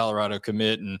was a Colorado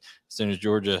commit, and as soon as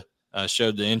Georgia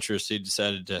showed the interest, he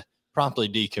decided to promptly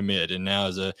decommit, and now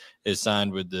is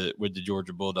signed with the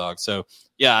Georgia Bulldogs. So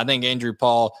yeah, I think Andrew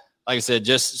Paul, like I said,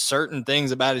 just certain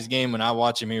things about his game. When I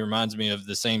watch him, he reminds me of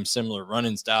the similar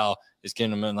running style as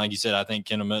Kendall Milton. Like you said, I think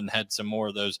Kendall Milton had some more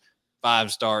of those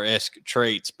 5-star-esque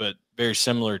traits, but very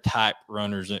similar type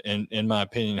runners in my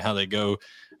opinion, how they go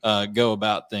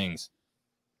about things.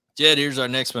 Jed, here's our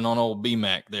next one on old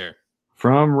BMAC there.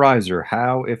 From Riser,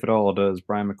 how, if at all, does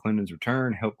Brian McClendon's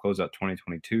return help close out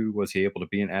 2022? Was he able to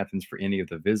be in Athens for any of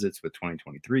the visits with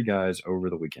 2023 guys over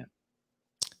the weekend?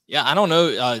 Yeah, I don't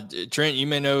know. Trent, you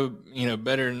may know,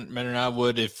 better than I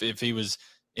would if he was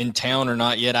in town or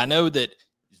not yet. I know that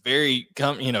he's very,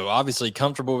 obviously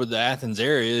comfortable with the Athens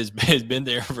area. Has been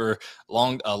there for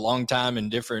a long time in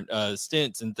different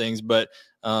stints and things. But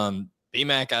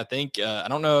BMAC, I think, I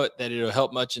don't know that it'll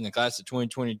help much in the class of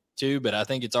 2022, but I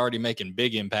think it's already making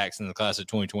big impacts in the class of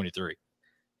 2023.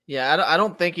 Yeah, I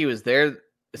don't think he was there.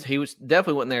 He was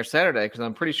definitely wasn't there Saturday because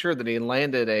I'm pretty sure that he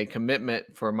landed a commitment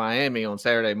for Miami on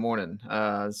Saturday morning.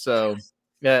 So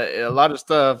a lot of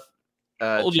stuff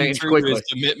changed quickly. His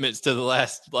commitments to the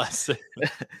last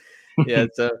Yeah,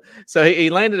 so he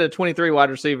landed a 23 wide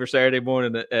receiver Saturday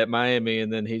morning at Miami,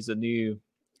 and then he's a new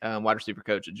wide receiver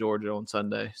coach at Georgia on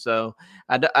Sunday. So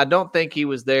I don't think he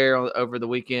was there over the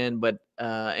weekend, but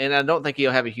and I don't think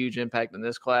he'll have a huge impact in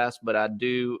this class. But I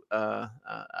do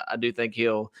think he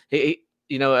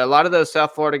a lot of those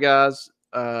South Florida guys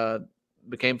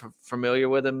became familiar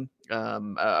with him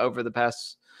over the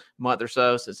past month or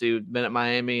so since he's been at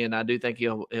Miami, and I do think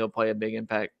he'll play a big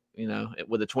impact,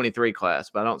 with the 23 class,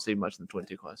 but I don't see much in the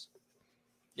 22 class.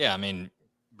 Yeah, I mean,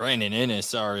 Brandon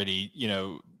Ennis already,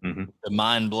 Mm-hmm. the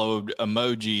mind blow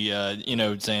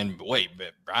emoji, saying, wait,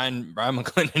 but Brian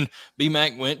McClendon,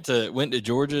 BMAC went to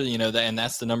Georgia, and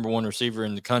that's the number one receiver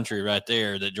in the country right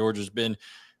there that Georgia's been,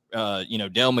 Dale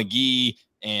McGee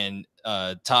and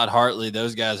Todd Hartley,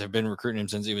 those guys have been recruiting him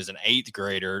since he was an 8th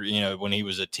grader, when he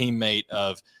was a teammate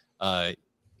of Kenny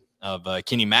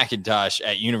McIntosh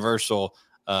at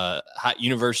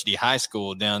University High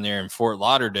School down there in Fort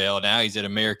Lauderdale. Now he's at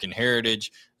American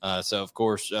Heritage. So, of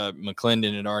course,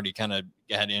 McClendon had already kind of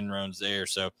had inroads there.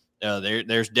 So,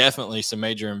 there's definitely some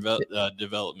major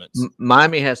developments.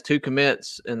 Miami has 2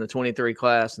 commits in the 23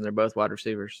 class, and they're both wide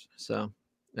receivers. So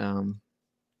they're about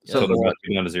to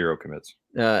be down to 0 commits.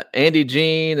 Andy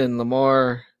Jean and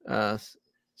Lamar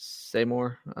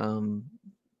Seymour.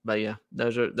 But yeah,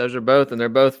 those are both, and they're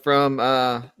both from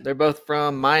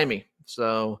Miami.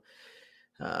 So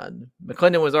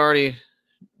McClendon was already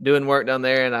doing work down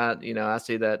there, and I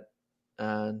see that.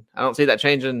 I don't see that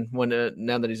changing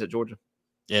now that he's at Georgia.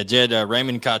 Yeah, Jed,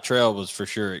 Raymond Cottrell was for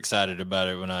sure excited about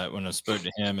it when I spoke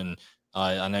to him, and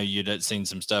I know you'd seen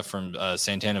some stuff from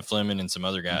Santana Fleming and some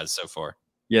other guys so far.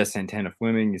 Yeah, Santana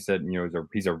Fleming. You said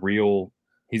he's a real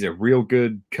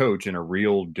good coach and a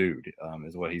real dude,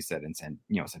 is what he said. And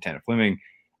Santana Fleming,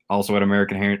 also at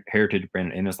American Heritage,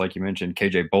 Brandon Ennis, like you mentioned,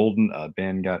 KJ Bolden.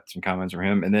 Ben got some comments from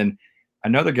him, and then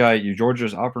another guy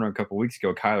Georgia's offering a couple of weeks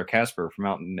ago, Kyler Casper from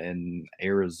out in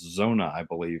Arizona, I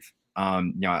believe.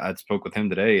 I spoke with him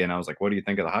today, and I was like, "What do you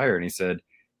think of the hire?" And he said,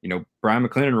 Brian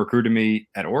McClendon recruited me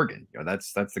at Oregon.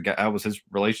 That's the guy. That was his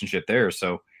relationship there.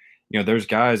 So, there's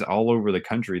guys all over the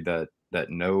country that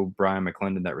know Brian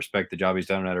McClendon, that respect the job he's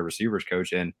done at a receivers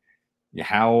coach. And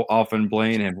how often,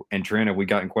 Blaine and Trent, have we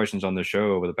gotten questions on the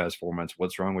show over the past 4 months?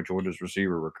 What's wrong with Georgia's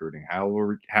receiver recruiting?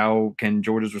 How can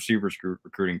Georgia's receivers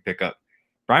recruiting pick up?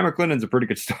 Brian McClendon's a pretty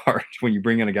good start when you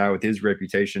bring in a guy with his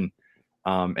reputation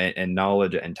and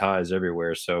knowledge and ties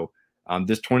everywhere. So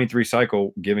this 23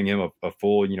 cycle, giving him a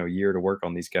full year to work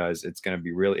on these guys, it's going to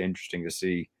be really interesting to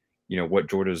see what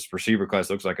Georgia's receiver class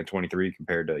looks like in 23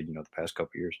 compared to the past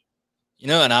couple of years.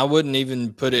 And I wouldn't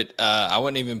even put it.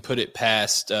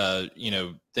 Past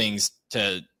things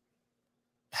to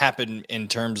happen in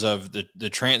terms of the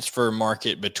transfer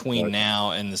market between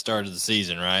now and the start of the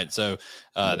season, right? So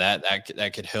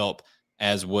that could help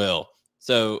as well.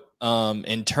 So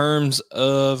in terms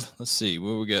of, let's see,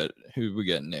 who we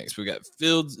got next? We got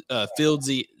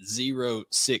Fieldsy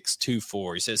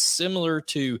 0624. He says, similar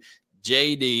to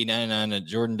JD 99 and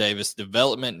Jordan Davis,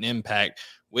 development and impact,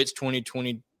 which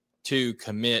 2022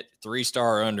 commit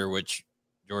 3-star under, which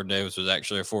Jordan Davis was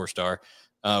actually a 4-star,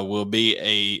 will be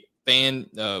a fan.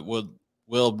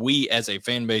 Will we as a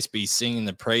fan base be singing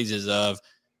the praises of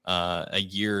a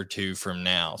year or two from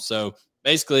now? So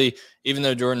basically, even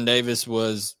though Jordan Davis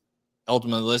was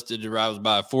ultimately listed to rise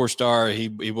by a 4-star,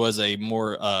 he was a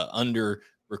more under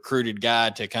recruited guy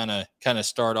to kind of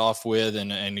start off with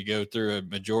and to go through a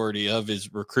majority of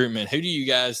his recruitment. Who do you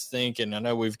guys think, and I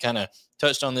know we've kind of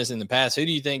touched on this in the past, who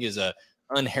do you think is a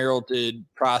unheralded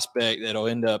prospect that'll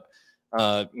end up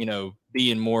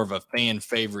being more of a fan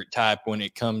favorite type when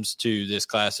it comes to this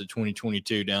class of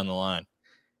 2022 down the line?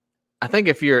 I think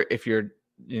if you're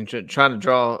trying to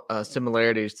draw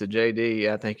similarities to JD,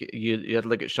 I think you have to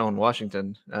look at Sean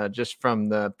Washington, just from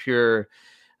the pure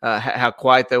how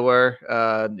quiet they were.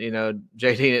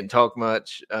 JD didn't talk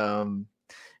much, and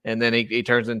then he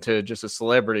turns into just a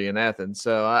celebrity in Athens.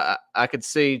 So I could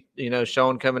see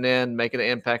Sean coming in, making an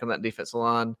impact on that defensive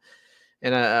line,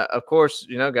 and of course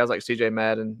guys like CJ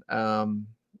Madden,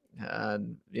 They're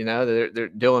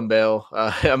Dylan Bell.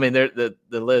 I mean, the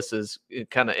list is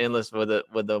kind of endless with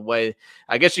the way.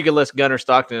 I guess you could list Gunnar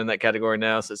Stockton in that category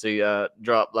now since he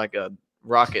dropped like a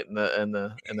rocket in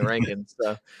the rankings.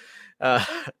 So a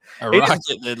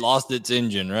rocket that lost its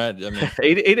engine, right? I mean,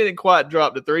 he didn't quite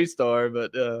drop the 3-star,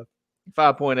 but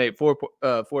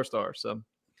 5.8 4 stars. So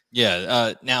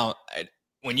yeah. Now,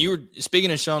 when you were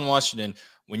speaking of Sean Washington,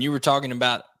 when you were talking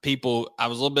about people, I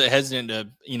was a little bit hesitant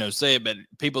to, say it, but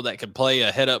people that could play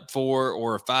a head up 4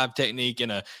 or a 5 technique in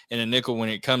a nickel when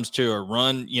it comes to a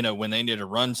run, when they need a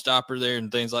run stopper there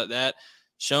and things like that.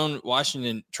 Sean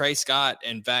Washington, Trey Scott,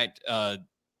 in fact,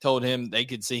 told him they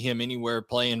could see him anywhere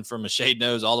playing from a shade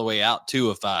nose all the way out to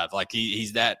a 5. Like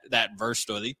he's that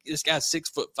versatile. This guy's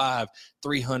 6'5",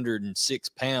 306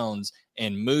 pounds,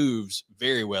 and moves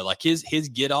very well. Like his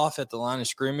get off at the line of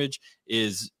scrimmage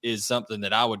is something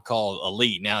that I would call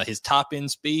elite. Now his top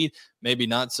end speed, maybe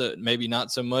not so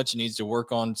much. He needs to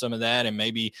work on some of that, and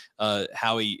maybe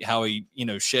how he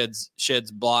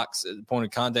sheds blocks at the point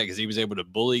of contact, because he was able to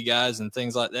bully guys and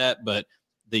things like that. But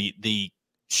the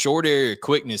short area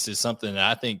quickness is something that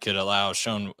I think could allow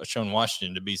Sean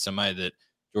Washington to be somebody that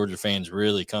Georgia fans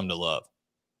really come to love.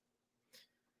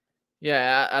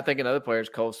 Yeah, I think another player is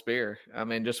Cole Spear. I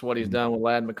mean, just what he's done with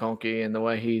Ladd McConkey and the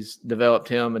way he's developed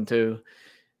him into,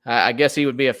 I guess he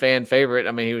would be a fan favorite.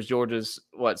 I mean, he was Georgia's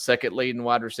second leading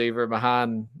wide receiver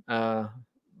behind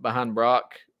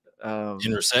Brock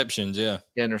in receptions. Yeah,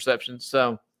 in receptions.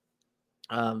 So,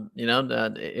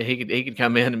 he could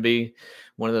come in and be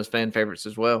one of those fan favorites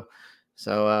as well.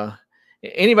 So,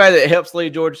 anybody that helps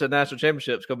lead Georgia to the national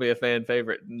championship is going to be a fan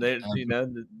favorite.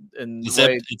 And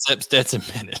except Stetson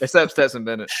Bennett. Except Stetson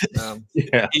Bennett.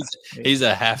 Yeah, he's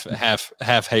a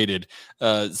half hated.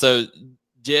 So,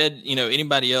 Jed,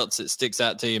 anybody else that sticks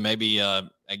out to you? Maybe a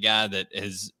guy that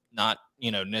has not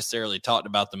necessarily talked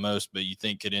about the most, but you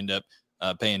think could end up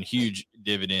paying huge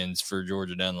dividends for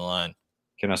Georgia down the line.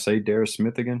 Can I say Darius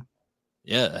Smith again?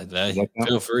 Yeah,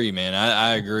 feel free, man.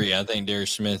 I agree. I think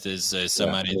Darius Smith is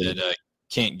somebody that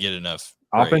can't get enough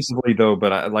praise. Offensively, though,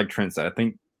 but I like Trent said, I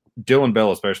think Dylan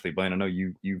Bell, especially, Blaine, I know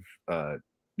you've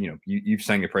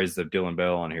sang the praises of Dylan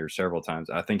Bell on here several times.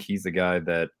 I think he's the guy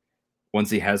that once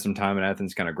he has some time in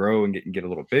Athens, kind of grow and get a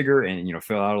little bigger and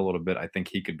fill out a little bit. I think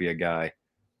he could be a guy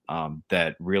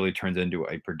that really turns into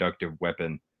a productive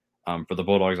weapon for the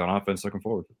Bulldogs on offense. Looking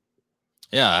forward.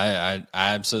 Yeah,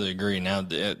 I absolutely agree. Now,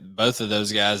 both of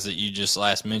those guys that you just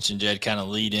last mentioned, Jed, kind of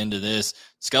lead into this.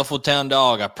 Scuffletown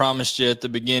Dog, I promised you at the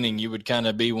beginning you would kind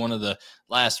of be one of the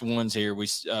last ones here. We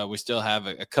still have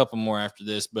a couple more after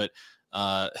this, but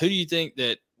who do you think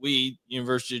that we,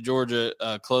 University of Georgia,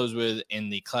 close with in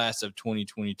the class of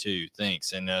 2022?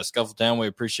 Thanks. And Scuffletown, we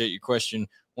appreciate your question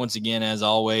once again, as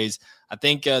always. I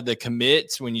think the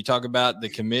commits, when you talk about the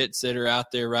commits that are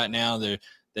out there right now,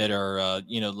 that are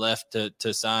left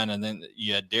to sign, and then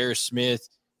you had Darius Smith,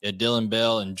 you had Dylan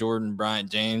Bell, and Jordan Bryant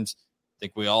James. I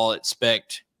think we all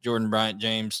expect Jordan Bryant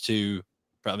James to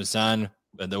probably sign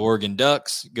the Oregon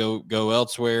Ducks, go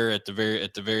elsewhere at the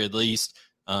very least.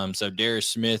 So Darius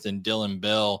Smith and Dylan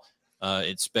Bell,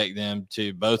 expect them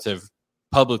to both have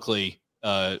publicly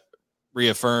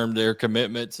reaffirmed their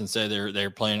commitments and say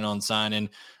they're planning on signing.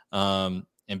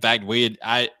 In fact,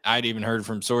 I'd even heard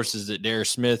from sources that Darius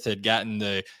Smith had gotten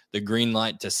the green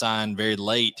light to sign very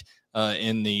late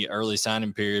in the early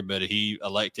signing period, but he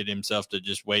elected himself to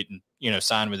just wait and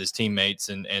sign with his teammates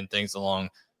and things along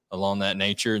that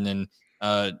nature. And then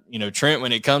Trent,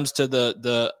 when it comes to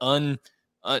the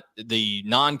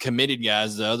non-committed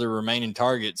guys, the other remaining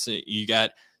targets, you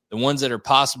got the ones that are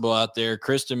possible out there: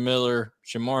 Kristen Miller,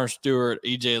 Shamar Stewart,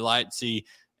 EJ Lightsey,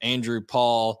 Andrew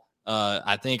Paul.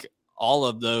 I think all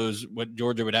of those, what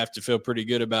Georgia would have to feel pretty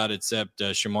good about, except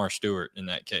Shamar Stewart in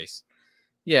that case.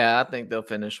 Yeah, I think they'll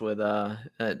finish with, looking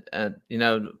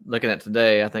at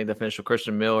today, I think they'll finish with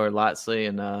Christian Miller, Lightsey,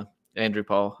 and Andrew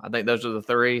Paul. I think those are the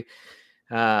three.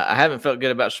 I haven't felt good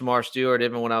about Shamar Stewart,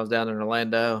 even when I was down in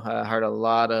Orlando. I heard a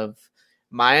lot of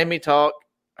Miami talk.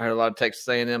 I heard a lot of Texas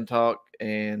A&M talk.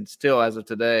 And still, as of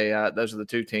today, those are the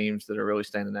two teams that are really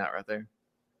standing out right there.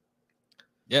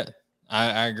 Yeah.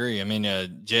 I agree. I mean,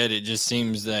 Jed, it just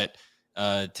seems that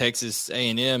Texas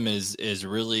A&M is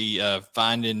really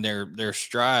finding their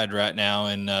stride right now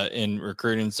in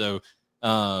recruiting. So,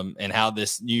 and how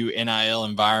this new NIL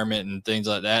environment and things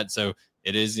like that. So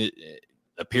it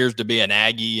appears to be an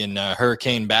Aggie and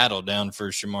Hurricane battle down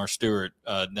for Shamar Stewart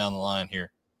down the line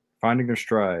here. Finding their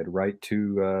stride right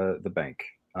to the bank.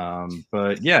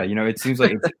 But yeah, it seems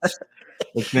like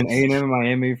it's been A&M and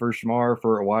Miami for Shamar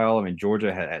for a while. I mean,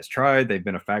 Georgia has tried. They've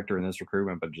been a factor in this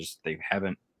recruitment, but just they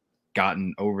haven't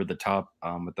gotten over the top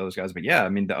with those guys. But yeah, I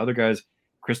mean, the other guys,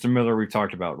 Kristen Miller, we've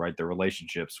talked about, right? Their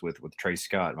relationships with Trey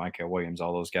Scott, Michael Williams,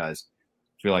 all those guys.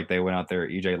 I feel like they went out there.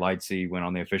 EJ Lightsey went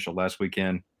on the official last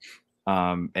weekend,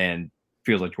 and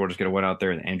feels like Georgia's going to win out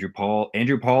there. And Andrew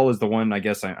Paul is the one I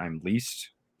guess I'm least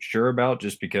sure about,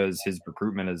 just because his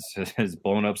recruitment has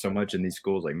blown up so much in these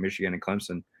schools like Michigan and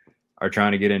Clemson are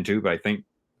trying to get into. But I think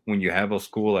when you have a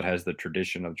school that has the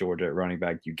tradition of Georgia at running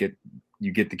back, you get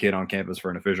the kid on campus for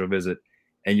an official visit,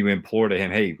 and you implore to him,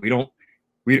 hey,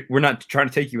 we're not trying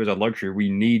to take you as a luxury.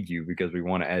 We need you because we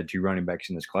want to add 2 running backs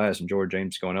in this class. And George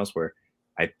James going elsewhere.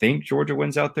 I think Georgia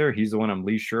wins out there. He's the one I'm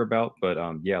least sure about. But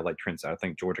yeah, like Trent said, I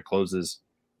think Georgia closes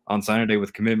on signing day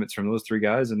with commitments from those 3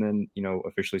 guys, and then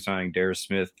officially signing Darius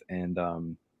Smith and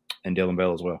Dylan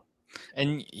Bell as well.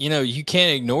 And you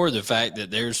can't ignore the fact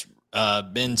that there's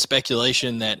been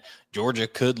speculation that Georgia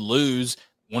could lose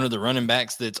one of the running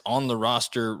backs that's on the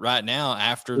roster right now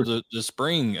after the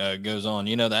spring goes on.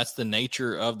 That's the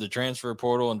nature of the transfer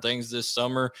portal and things this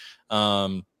summer.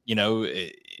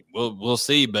 We'll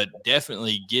see, but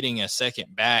definitely getting a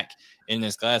second back in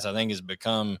this class, I think, has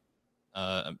become,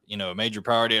 a major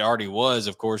priority. It already was,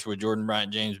 of course, with Jordan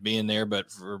Bryant-James being there, but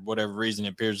for whatever reason, it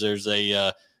appears there's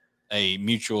a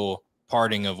mutual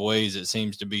parting of ways that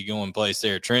seems to be going place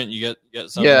there. Trent, you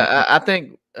got something? Yeah, I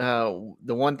think the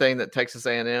one thing that Texas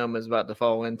A&M is about to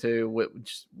fall into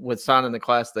with signing the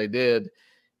class they did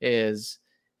is,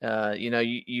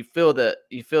 you feel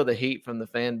the heat from the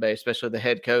fan base, especially the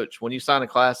head coach. When you sign a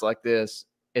class like this,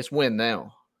 it's win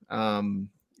now.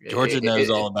 Georgia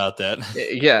knows all about that.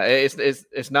 Yeah,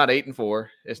 it's not 8-4,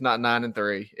 it's not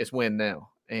 9-3, it's win now,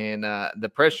 and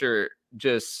the pressure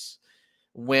just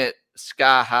went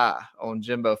sky high on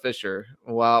Jimbo Fisher.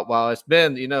 While it's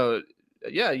been, you go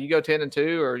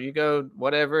 10-2 or you go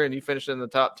whatever, and you finish in the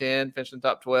top 10, finish in the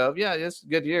top 12. Yeah, it's a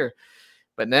good year.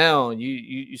 But now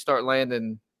you start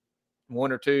landing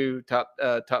 1 or 2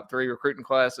 top 3 recruiting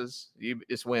classes.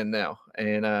 It's win now,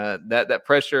 and that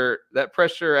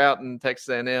pressure out in Texas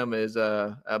A&M is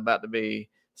about to be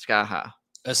sky high.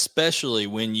 Especially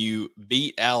when you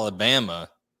beat Alabama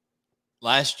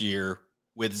last year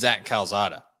with Zach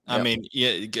Calzada. Yep. I mean,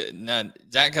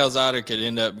 Zach Calzada could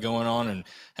end up going on and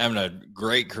having a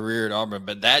great career at Auburn,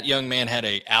 but that young man had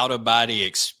a out-of-body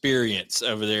experience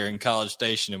over there in College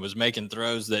Station and was making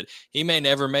throws that he may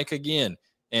never make again.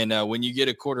 And when you get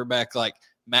a quarterback like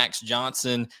Max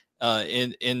Johnson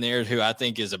in there, who I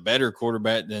think is a better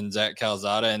quarterback than Zach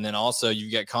Calzada, and then also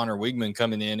you've got Connor Wigman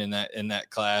coming in that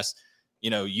class,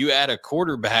 you add a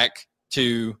quarterback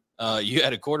to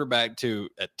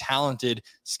a talented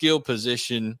skill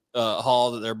position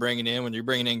haul that they're bringing in. When you're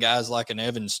bringing in guys like an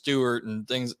Evan Stewart and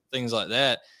things like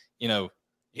that,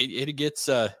 it gets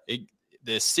the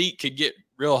seat could get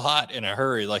real hot in a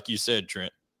hurry, like you said,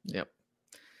 Trent.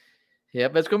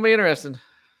 Yep, it's going to be interesting.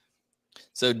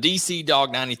 So DC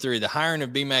Dog 93, the hiring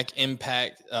of BMAC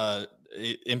impacts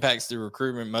the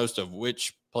recruitment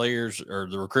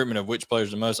the recruitment of which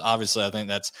players the most. Obviously, I think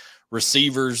that's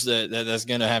receivers that's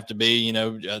going to have to be, I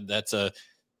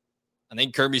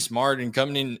think Kirby Smart and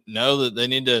company know that they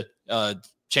need to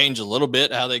change a little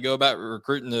bit how they go about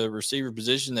recruiting the receiver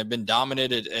position. They've been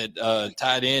dominant at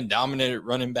tight end, dominant at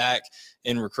running back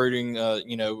in recruiting,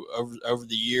 over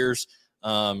the years.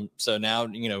 So now,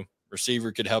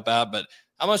 receiver could help out, but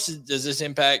how much does this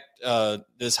impact,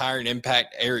 this hiring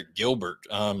impact Eric Gilbert?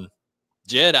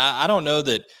 Jed, I don't know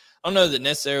that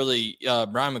necessarily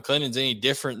Brian McClendon's any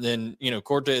different than,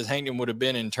 Cortez Hankton would have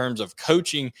been in terms of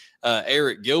coaching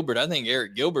Eric Gilbert. I think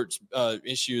Eric Gilbert's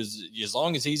issue is, as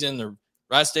long as he's in the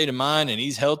right state of mind and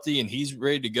he's healthy and he's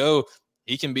ready to go,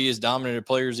 he can be as dominant a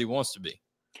player as he wants to be.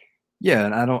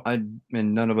 Yeah, and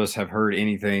none of us have heard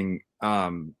anything,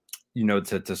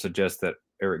 to suggest that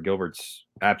Eric Gilbert's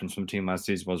absence from the team last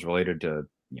season was related to,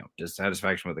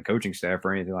 dissatisfaction with the coaching staff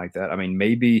or anything like that. I mean,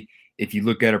 maybe if you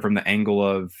look at it from the angle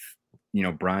of,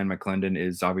 Brian McClendon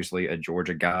is obviously a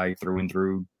Georgia guy through and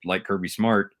through, like Kirby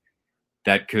Smart,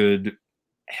 that could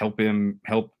help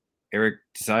Eric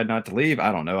decide not to leave.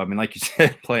 I don't know. I mean, like you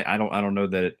said, I don't know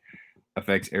that it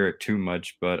affects Eric too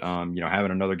much, but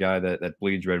having another guy that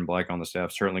bleeds red and black on the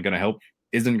staff certainly going to help.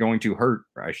 Isn't going to hurt,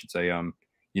 or I should say,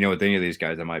 with any of these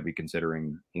guys that might be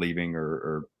considering leaving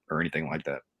or anything like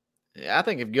that. Yeah, I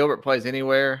think if Gilbert plays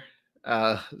anywhere,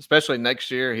 especially next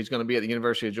year, he's going to be at the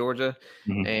University of Georgia.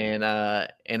 Mm-hmm.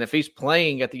 And if he's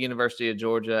playing at the University of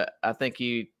Georgia, I think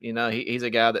he's a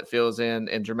guy that fills in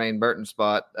Jermaine Burton's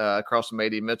spot across from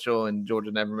A.D. Mitchell, and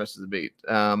Georgia never misses a beat.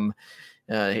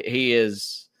 He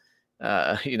is,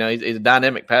 he's a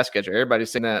dynamic pass catcher.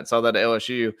 Everybody's seen that, saw that at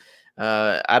LSU.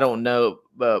 I don't know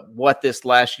what this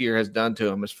last year has done to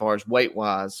him as far as weight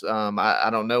wise. I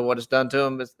don't know what it's done to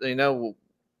him.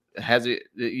 Has it?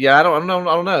 Yeah, I don't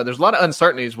know. There's a lot of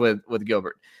uncertainties with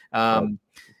Gilbert.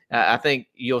 I think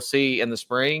you'll see in the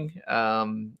spring,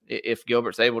 if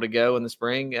Gilbert's able to go in the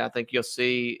spring, I think you'll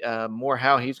see more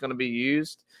how he's going to be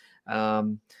used.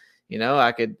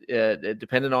 I could,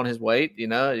 depending on his weight,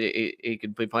 he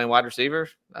could be playing wide receiver.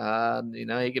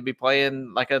 He could be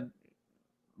playing like a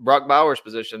Brock Bowers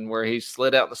position where he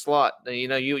slid out in the slot. You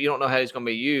don't know how he's going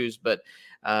to be used, but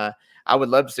I would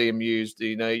love to see him used.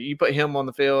 You put him on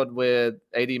the field with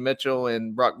A.D. Mitchell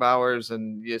and Brock Bowers,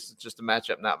 and it's just a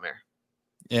matchup nightmare.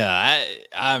 Yeah,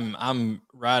 I'm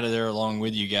right there along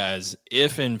with you guys.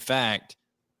 If in fact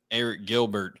Eric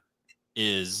Gilbert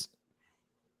is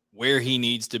where he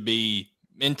needs to be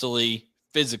mentally,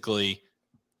 physically,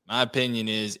 my opinion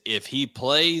is if he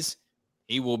plays,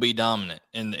 he will be dominant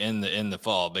in the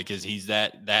fall because he's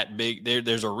that big.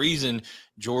 There's a reason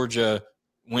Georgia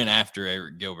went after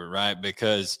Eric Gilbert, right?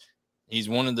 Because he's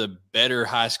one of the better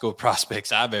high school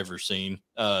prospects I've ever seen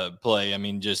play. I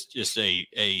mean, just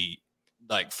a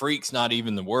like freak's not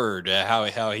even the word.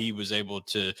 How he was able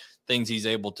to things he's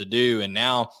able to do, and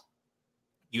now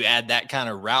you add that kind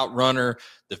of route runner,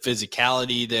 the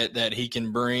physicality that he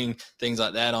can bring, things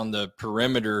like that on the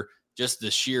perimeter, just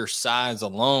the sheer size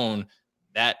alone.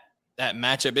 That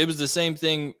matchup, it was the same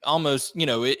thing almost.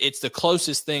 It's the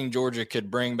closest thing Georgia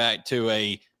could bring back to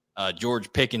a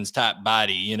George Pickens type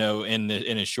body, in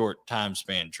a short time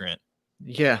span, Trent.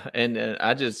 Yeah, and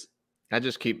I just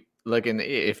keep looking.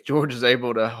 If Georgia's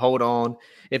able to hold on,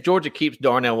 if Georgia keeps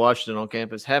Darnell Washington on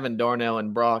campus, having Darnell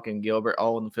and Brock and Gilbert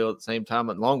all in the field at the same time,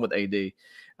 along with AD,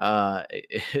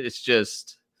 it's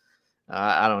just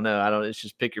I don't know. It's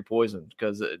just pick your poison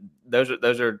because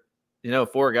those are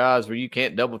four guys where you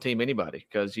can't double team anybody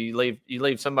because you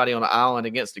leave somebody on an island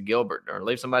against a Gilbert or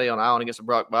leave somebody on an island against a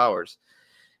Brock Bowers.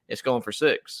 It's going for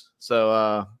 6.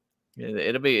 So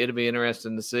it'll be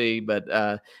interesting to see, but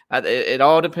it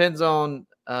all depends on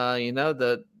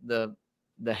the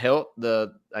health.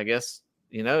 I guess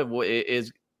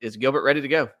is Gilbert ready to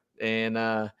go?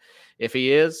 And if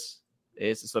he is,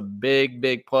 it's a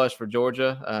big plus for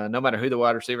Georgia. No matter who the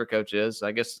wide receiver coach is,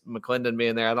 I guess McClendon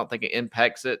being there, I don't think it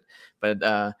impacts it.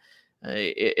 But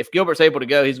if Gilbert's able to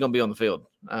go, he's going to be on the field,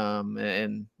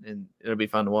 and it'll be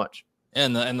fun to watch.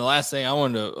 And the last thing I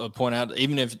wanted to point out,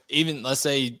 even let's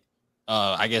say,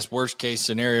 I guess worst case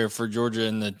scenario for Georgia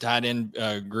in the tight end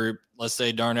group, let's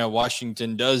say Darnell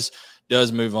Washington does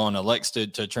move on, elects to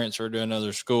transfer to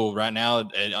another school. Right now,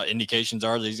 indications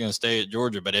are that he's going to stay at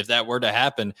Georgia. But if that were to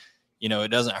happen,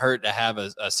 it doesn't hurt to have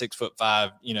a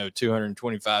 6'5",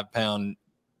 225-pound,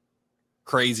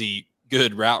 crazy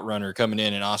good route runner coming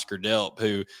in Oscar Delp,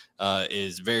 who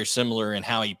is very similar in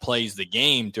how he plays the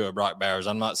game to a Brock Bowers.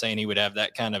 I'm not saying he would have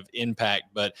that kind of impact,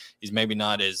 but he's maybe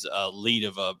not as lead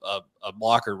of a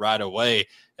blocker right away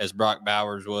as Brock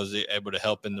Bowers was able to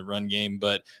help in the run game.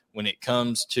 But when it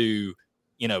comes to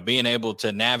being able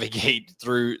to navigate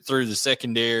through the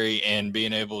secondary and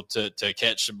being able to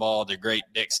catch the ball, the great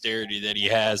dexterity that he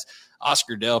has,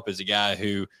 Oscar Delp is a guy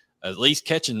who, at least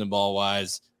catching the ball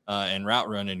wise and route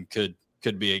running,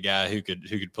 could be a guy who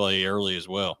could play early as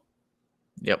well.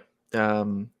 Yep.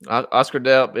 Oscar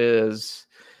Delp is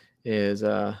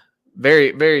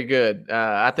very, very good.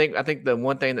 I think the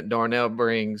one thing that Darnell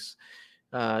brings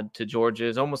to Georgia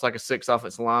is almost like a 6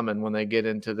 offensive lineman when they get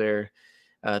into their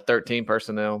 13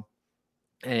 personnel,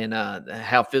 and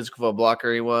how physical of a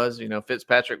blocker he was.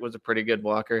 Fitzpatrick was a pretty good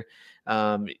blocker.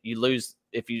 You lose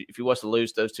if you was to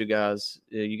lose those two guys,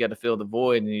 you got to fill the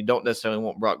void, and you don't necessarily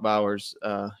want Brock Bowers,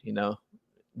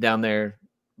 down there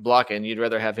blocking. You'd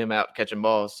rather have him out catching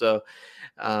balls. So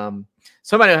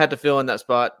somebody will have to fill in that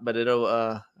spot, but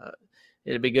it'll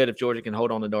be good if Georgia can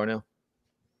hold on to Darnell.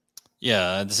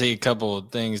 Yeah, I see a couple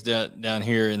of things down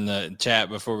here in the chat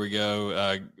before we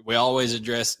go. We always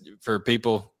address for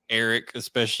people, Eric,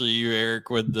 especially you, Eric,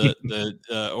 with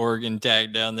the Oregon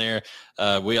tag down there.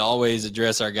 We always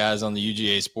address our guys on the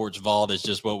UGA Sports Vault. It's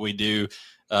just what we do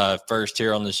first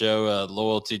here on the show.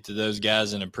 Loyalty to those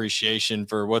guys and appreciation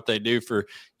for what they do for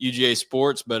UGA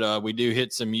Sports. But we do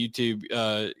hit some YouTube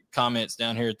comments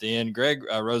down here at the end. Greg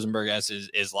Rosenberg asks,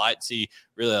 is Lightsey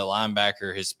really a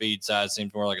linebacker? His speed size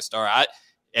seems more like a star.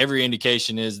 Every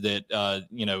indication is that,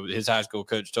 his high school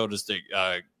coach told us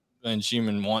that Glenn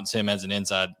Schumann wants him as an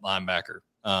inside linebacker.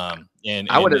 And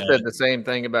I would have said the same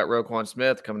thing about Roquan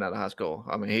Smith coming out of high school.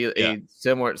 I mean, he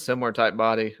similar type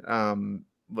body,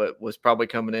 but was probably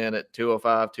coming in at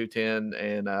 205,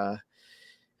 210,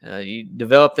 and you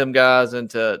develop them guys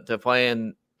into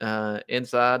playing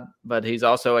inside, but he's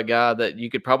also a guy that you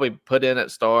could probably put in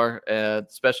at star,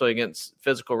 especially against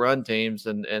physical run teams,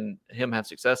 and him have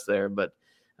success there. But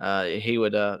he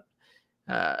would.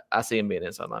 I see him being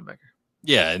inside linebacker.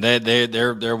 Yeah,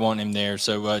 they're wanting him there.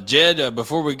 So, Jed,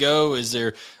 before we go, is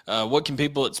there what can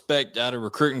people expect out of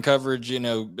recruiting coverage?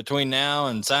 Between now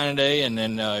and signing day, and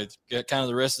then kind of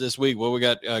the rest of this week. What we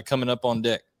got coming up on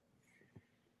deck?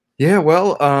 Yeah,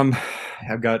 well,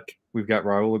 we've got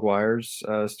Raul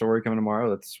Aguirre's story coming tomorrow.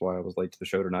 That's why I was late to the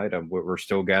show tonight. We're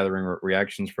still gathering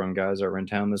reactions from guys that are in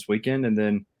town this weekend, and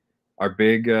then our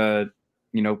big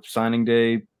signing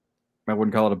day. I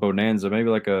wouldn't call it a bonanza, maybe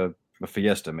like a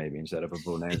fiesta, maybe instead of a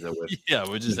bonanza. With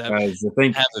we just have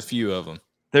a few of them.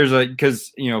 There's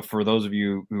because for those of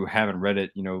you who haven't read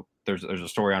it, there's a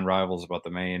story on Rivals about the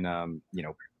main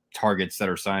targets that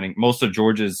are signing. Most of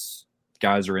Georgia's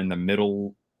guys are in the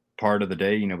middle part of the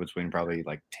day, between probably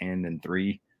like 10 and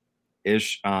 3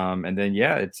 ish. And then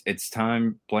it's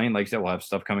time playing. Like I said, we'll have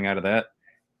stuff coming out of that.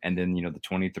 And then, the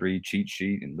 23 cheat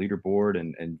sheet and leaderboard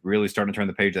and really starting to turn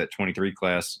the page of that 23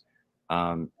 class,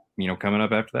 coming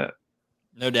up after that.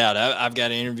 No doubt. I've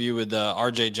got an interview with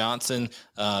RJ Johnson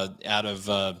out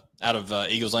of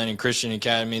Eagles Landing Christian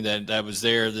Academy that was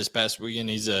there this past weekend.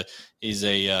 He's a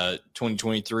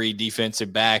 2023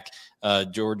 defensive back.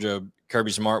 Georgia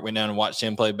Kirby Smart went down and watched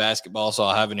him play basketball, so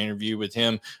I'll have an interview with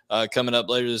him coming up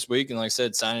later this week. And like I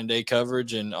said, signing day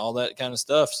coverage and all that kind of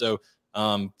stuff. So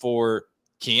for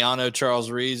Keanu Charles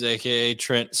Reeves, a.k.a.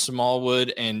 Trent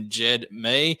Smallwood, and Jed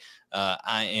May,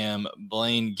 I am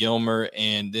Blaine Gilmer,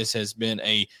 and this has been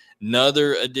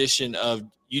another edition of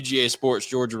UGA Sports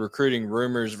Georgia Recruiting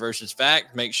Rumors versus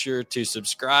Fact. Make sure to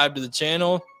subscribe to the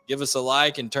channel, give us a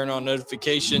like, and turn on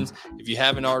notifications if you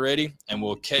haven't already, and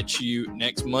we'll catch you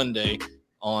next Monday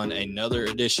on another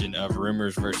edition of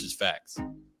Rumors versus Facts.